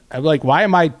Brady, I'm like, why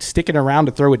am I sticking around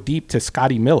to throw it deep to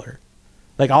Scotty Miller?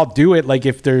 Like, I'll do it. Like,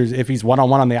 if he's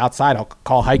one-on-one on the outside, I'll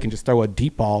call hike and just throw a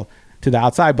deep ball to the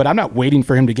outside. But I'm not waiting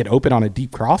for him to get open on a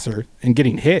deep crosser and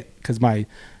getting hit because my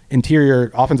interior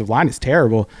offensive line is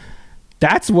terrible.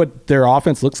 That's what their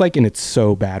offense looks like, and it's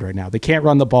so bad right now. They can't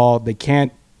run the ball. They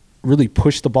can't really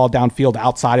push the ball downfield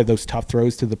outside of those tough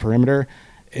throws to the perimeter.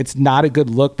 It's not a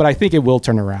good look, but I think it will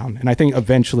turn around. And I think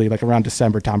eventually, like around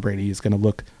December, Tom Brady is going to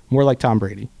look more like Tom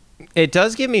Brady. It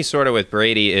does give me sort of with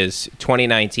Brady is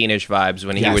 2019-ish vibes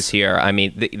when he was here. I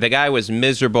mean, the guy was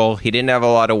miserable. He didn't have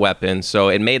a lot of weapons, so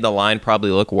it made the line probably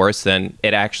look worse than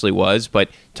it actually was. But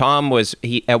Tom was,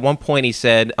 at one point he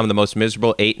said, I'm the most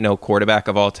miserable 8-0 quarterback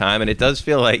of all time. And it does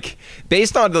feel like,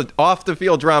 based on the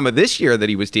off-the-field drama this year that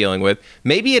he was dealing with,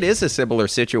 maybe it is a similar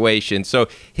situation. So,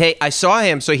 hey, I saw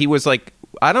him, so he was like,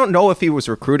 I don't know if he was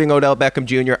recruiting Odell Beckham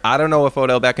Jr. I don't know if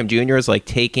Odell Beckham Jr. is like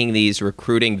taking these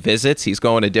recruiting visits. He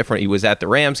was at the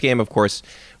Rams game, of course,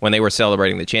 when they were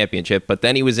celebrating the championship, but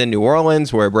then he was in New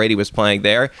Orleans where Brady was playing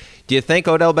there. Do you think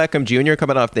Odell Beckham Jr.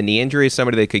 coming off the knee injury is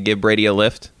somebody that could give Brady a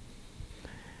lift?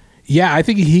 Yeah, I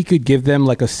think he could give them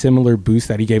like a similar boost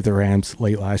that he gave the Rams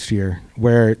late last year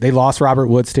where they lost Robert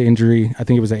Woods to injury. I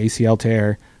think it was an ACL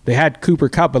tear. They had Cooper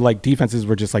Kupp, but like defenses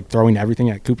were just like throwing everything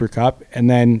at Cooper Kupp. And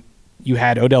then you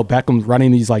had Odell Beckham running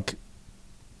these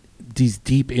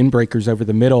deep inbreakers over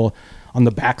the middle on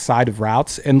the backside of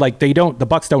routes. And like the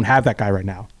Bucs don't have that guy right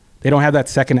now. They don't have that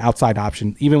second outside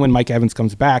option. Even when Mike Evans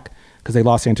comes back, because they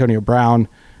lost Antonio Brown,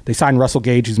 they signed Russell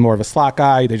Gage, who's more of a slot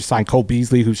guy. They just signed Cole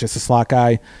Beasley, who's just a slot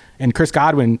guy. And Chris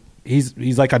Godwin,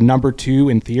 he's like a number 2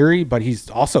 in theory, but he's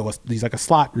like a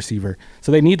slot receiver.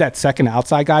 So they need that second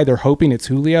outside guy. They're hoping it's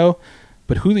Julio,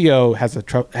 but Julio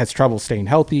has trouble staying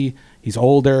healthy. He's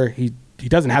older. He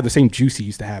doesn't have the same juice he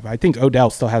used to have. I think Odell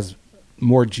still has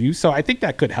more juice, so I think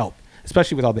that could help,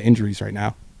 especially with all the injuries right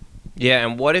now. Yeah,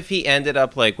 and what if he ended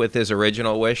up like with his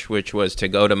original wish, which was to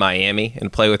go to Miami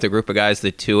and play with a group of guys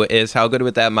that Tua is? How good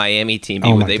would that Miami team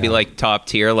be? Would they be like top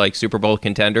tier, like Super Bowl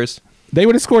contenders? They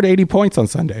would have scored 80 points on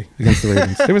Sunday against the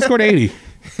Ravens. They would have scored 80.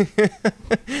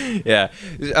 Yeah.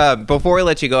 Before we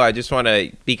let you go, I just want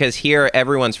to, because here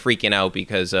everyone's freaking out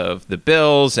because of the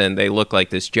Bills and they look like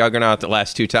this juggernaut. The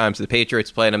last 2 times the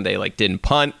Patriots played them, they like didn't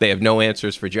punt. They have no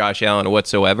answers for Josh Allen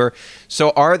whatsoever. So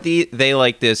are they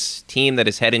like this team that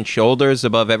is head and shoulders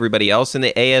above everybody else in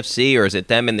the AFC, or is it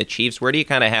them and the Chiefs? Where do you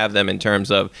kind of have them in terms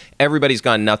of everybody's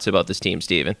gone nuts about this team,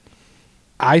 Steven?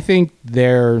 I think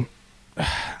they're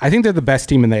the best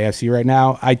team in the AFC right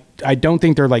now. I don't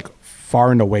think they're like far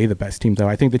and away the best team, though.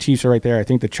 I think the Chiefs are right there. I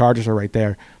think the Chargers are right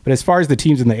there. But as far as the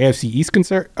teams in the AFC East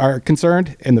are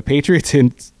concerned, and the Patriots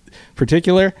in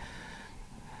particular,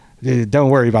 don't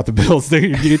worry about the Bills.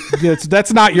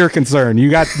 That's not your concern.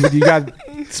 You got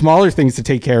smaller things to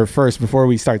take care of first before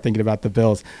we start thinking about the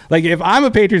Bills. Like, if I'm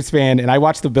a Patriots fan and I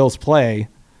watch the Bills play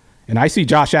and I see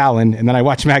Josh Allen and then I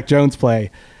watch Mac Jones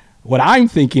play, what I'm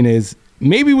thinking is,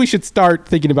 maybe we should start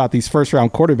thinking about these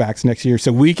first-round quarterbacks next year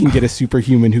so we can get a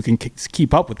superhuman who can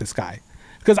keep up with this guy.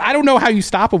 Because I don't know how you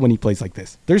stop him when he plays like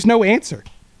this. There's no answer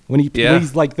when he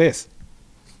plays like this.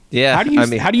 Yeah.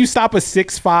 How do you stop a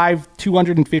 6'5",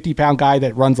 250-pound guy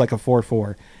that runs like a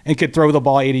 4.4 and could throw the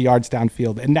ball 80 yards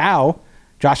downfield? And now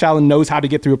Josh Allen knows how to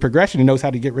get through a progression and knows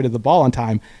how to get rid of the ball on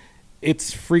time.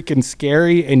 It's freaking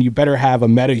scary, and you better have a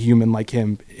meta-human like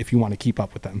him if you want to keep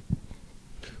up with them.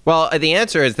 Well, the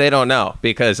answer is they don't know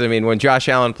because, I mean, when Josh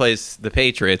Allen plays the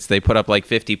Patriots, they put up like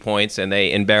 50 points and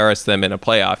they embarrass them in a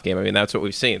playoff game. I mean, that's what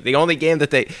we've seen. The only game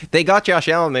that they got Josh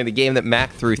Allen in the game that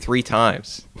Mac threw 3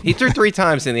 times. He threw 3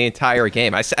 times in the entire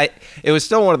game. It was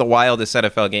still one of the wildest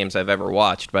NFL games I've ever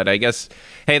watched, but I guess,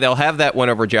 hey, they'll have that one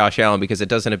over Josh Allen because it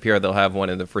doesn't appear they'll have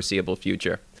one in the foreseeable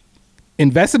future.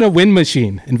 Invest in a win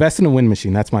machine. Invest in a win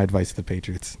machine. That's my advice to the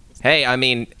Patriots. Hey, I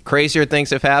mean, crazier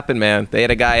things have happened, man. They had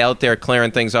a guy out there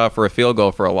clearing things off for a field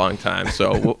goal for a long time.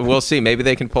 So we'll see. Maybe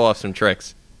they can pull off some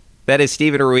tricks. That is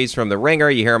Steven Ruiz from The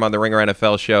Ringer. You hear him on The Ringer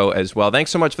NFL show as well.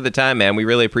 Thanks so much for the time, man. We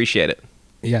really appreciate it.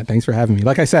 Yeah, thanks for having me.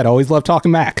 Like I said, always love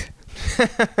talking Mac.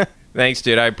 Thanks,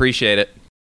 dude. I appreciate it.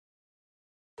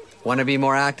 Want to be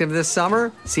more active this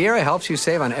summer? Sierra helps you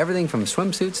save on everything from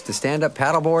swimsuits to stand-up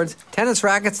paddleboards, tennis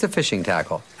rackets to fishing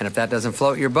tackle. And if that doesn't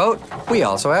float your boat, we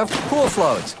also have pool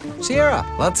floats. Sierra,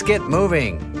 let's get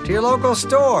moving. To your local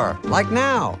store, like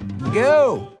now.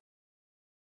 Go!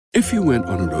 If you went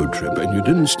on a road trip and you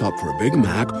didn't stop for a Big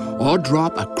Mac or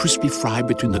drop a crispy fry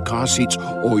between the car seats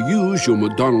or use your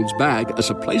McDonald's bag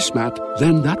as a placemat,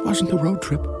 then that wasn't a road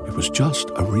trip. It was just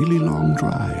a really long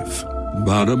drive.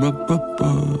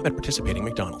 Ba-da-ba-ba-ba. At participating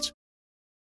McDonald's.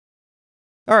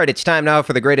 All right, it's time now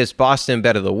for the greatest Boston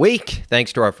bet of the week,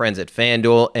 thanks to our friends at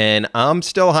FanDuel. And I'm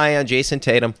still high on Jason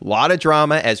Tatum. A lot of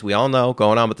drama, as we all know,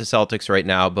 going on with the Celtics right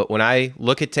now. But when I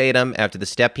look at Tatum after the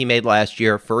step he made last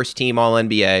year, first team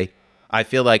All-NBA, I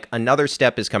feel like another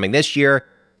step is coming this year.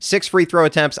 6 free throw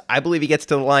attempts. I believe he gets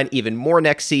to the line even more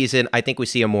next season. I think we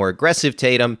see a more aggressive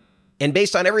Tatum. And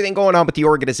based on everything going on with the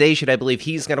organization, I believe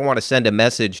he's going to want to send a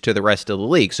message to the rest of the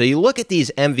league. So you look at these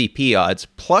MVP odds,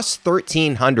 plus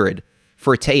 1,300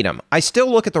 for Tatum. I still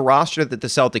look at the roster that the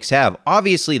Celtics have.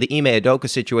 Obviously, the Ime Udoka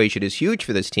situation is huge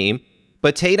for this team,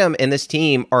 but Tatum and this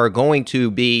team are going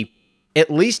to be at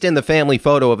least in the family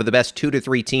photo of the best 2 to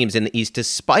 3 teams in the East,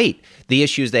 despite the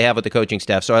issues they have with the coaching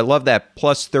staff. So I love that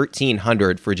plus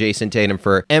 1,300 for Jason Tatum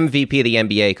for MVP of the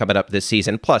NBA coming up this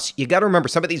season. Plus, you got to remember,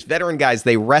 some of these veteran guys,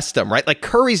 they rest them, right? Like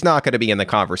Curry's not going to be in the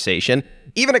conversation.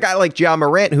 Even a guy like Ja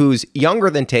Morant, who's younger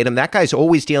than Tatum, that guy's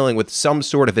always dealing with some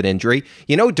sort of an injury.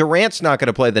 You know, Durant's not going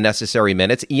to play the necessary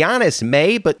minutes. Giannis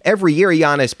may, but every year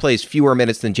Giannis plays fewer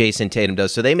minutes than Jason Tatum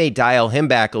does, so they may dial him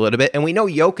back a little bit. And we know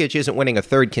Jokic isn't winning a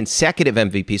 3rd consecutive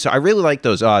MVP, so I really like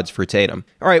those odds for Tatum.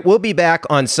 All right, we'll be back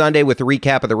on Sunday with a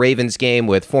recap of the Ravens game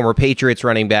with former Patriots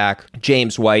running back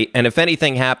James White. And if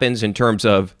anything happens in terms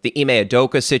of the Ime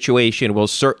Udoka situation, we'll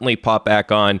certainly pop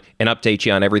back on and update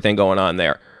you on everything going on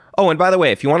there. Oh, and by the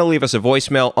way, if you want to leave us a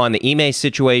voicemail on the Ime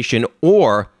situation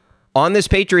or on this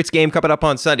Patriots game coming up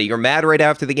on Sunday, you're mad right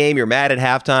after the game, you're mad at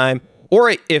halftime,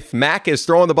 or if Mac is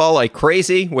throwing the ball like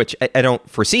crazy, which I don't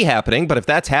foresee happening, but if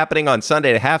that's happening on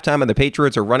Sunday at halftime and the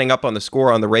Patriots are running up on the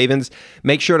score on the Ravens,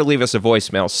 make sure to leave us a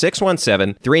voicemail,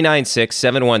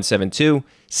 617-396-7172,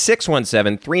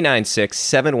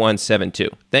 617-396-7172.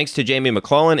 Thanks to Jamie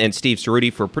McClellan and Steve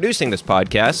Cerruti for producing this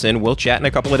podcast, and we'll chat in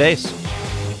a couple of days.